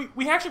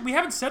we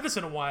haven't said this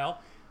in a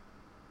while.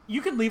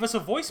 You can leave us a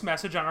voice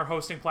message on our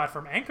hosting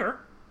platform,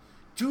 Anchor.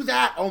 Do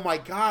that. Oh my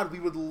God, we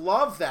would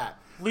love that.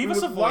 Leave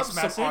us a voice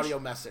message. Some audio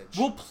message.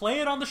 We'll play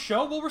it on the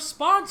show. We'll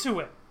respond to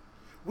it.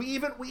 We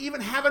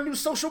even have a new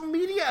social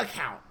media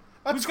account.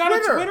 We've got a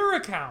Twitter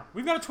account.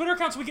 We've got a Twitter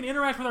account so we can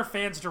interact with our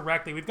fans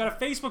directly. We've got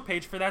a Facebook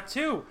page for that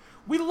too.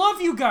 We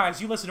love you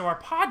guys. You listen to our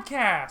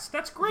podcast.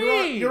 That's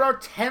great. You're our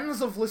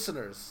tens of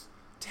listeners.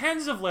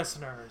 Tens of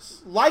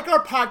listeners. Like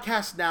our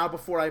podcast now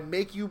before I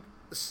make you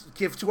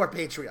give to our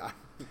Patreon.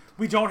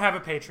 We don't have a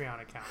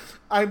Patreon account.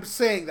 I'm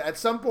saying that at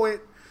some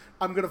point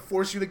I'm going to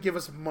force you to give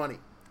us money.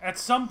 At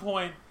some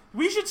point,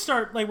 we should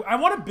start, like, I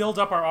want to build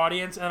up our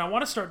audience, and I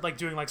want to start, like,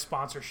 doing, like,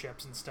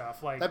 sponsorships and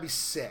stuff. Like, that'd be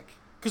sick.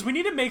 Because we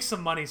need to make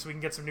some money so we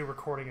can get some new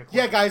recording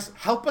equipment. Yeah, guys,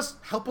 help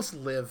us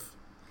live.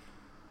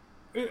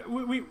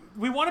 We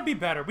want to be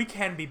better. We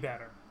can be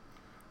better.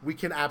 We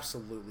can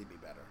absolutely be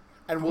better.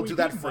 And we'll do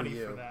that for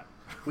you. For that.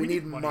 We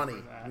need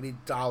money. We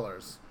need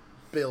dollars.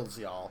 Bills,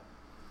 y'all.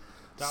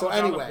 So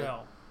anyway,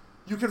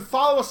 you can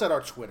follow us at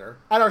our Twitter,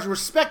 at our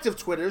respective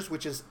Twitters,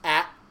 which is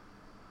at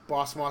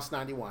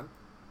BossMoss91.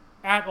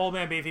 At Old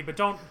Man Beefy, but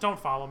don't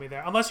follow me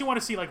there. Unless you want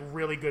to see, like,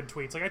 really good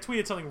tweets. Like, I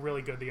tweeted something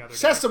really good the other day.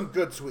 Says some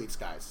good tweets,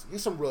 guys.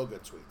 Here's some real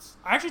good tweets.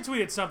 I actually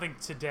tweeted something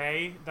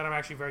today that I'm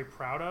actually very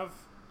proud of.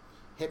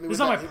 Hit me this with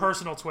is on my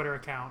personal Twitter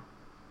account.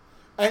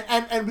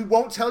 And we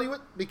won't tell you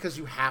it because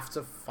you have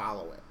to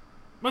follow it.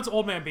 That's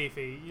Old Man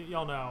Beefy.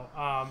 Y'all know.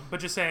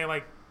 But just saying,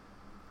 like,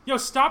 yo,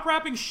 stop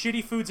wrapping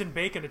shitty foods in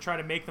bacon to try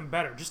to make them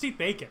better. Just eat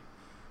bacon.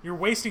 You're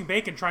wasting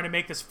bacon trying to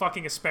make this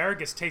fucking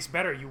asparagus taste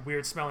better, you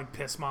weird-smelling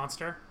piss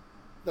monster.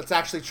 That's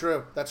actually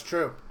true. That's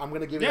true. I'm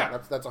going to give you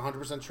that. That's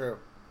 100% true.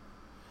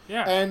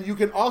 Yeah. And you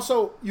can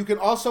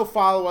also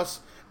follow us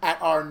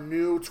at our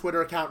new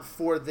Twitter account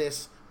for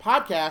this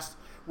podcast,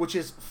 which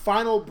is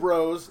Final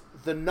Bros,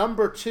 the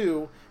number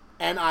 2,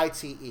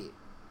 NITE.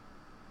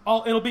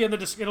 It'll be in the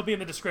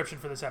description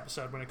for this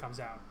episode when it comes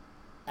out.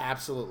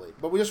 Absolutely.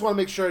 But we just want to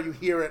make sure you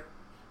hear it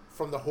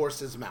from the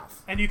horse's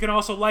mouth. And you can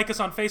also like us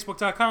on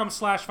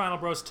Facebook.com/Final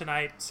Bros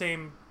Tonight.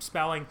 Same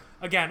spelling.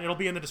 Again, it'll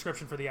be in the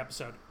description for the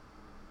episode.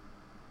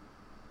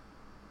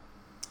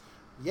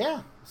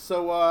 Yeah.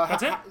 So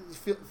that's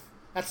it.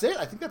 That's it.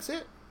 I think that's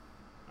it.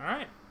 All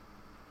right.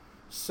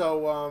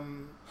 So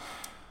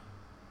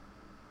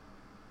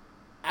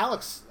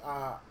Alex,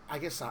 I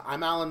guess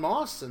I'm Alan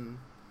Moss, and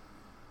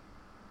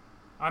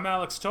I'm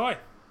Alex Toy.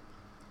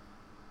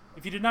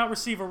 If you did not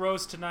receive a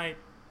rose tonight,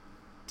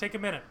 take a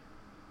minute.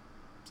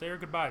 Say your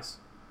goodbyes.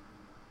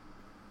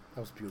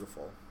 That was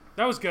beautiful.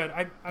 That was good.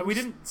 We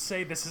didn't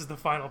say this is the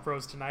Final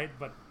Bros tonight,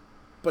 but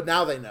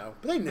now they know.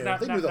 But they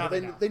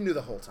knew. They knew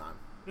the whole time.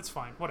 It's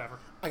fine. Whatever.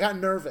 I got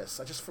nervous.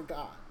 I just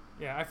forgot.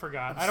 Yeah, I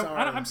forgot.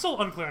 I'm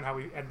still unclear on how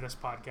we end this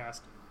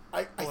podcast.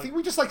 I think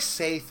we just like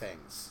say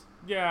things.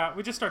 Yeah,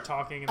 we just start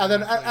talking. And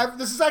then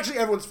this is actually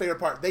everyone's favorite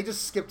part. They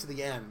just skip to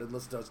the end and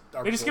listen to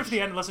our They just skip to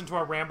the end and listen to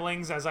our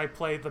ramblings as I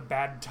play the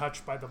Bad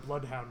Touch by the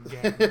Bloodhound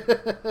Gang.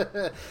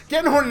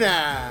 Getting horny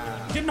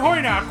now. Getting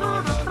horny now.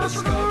 All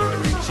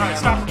right,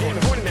 stop recording.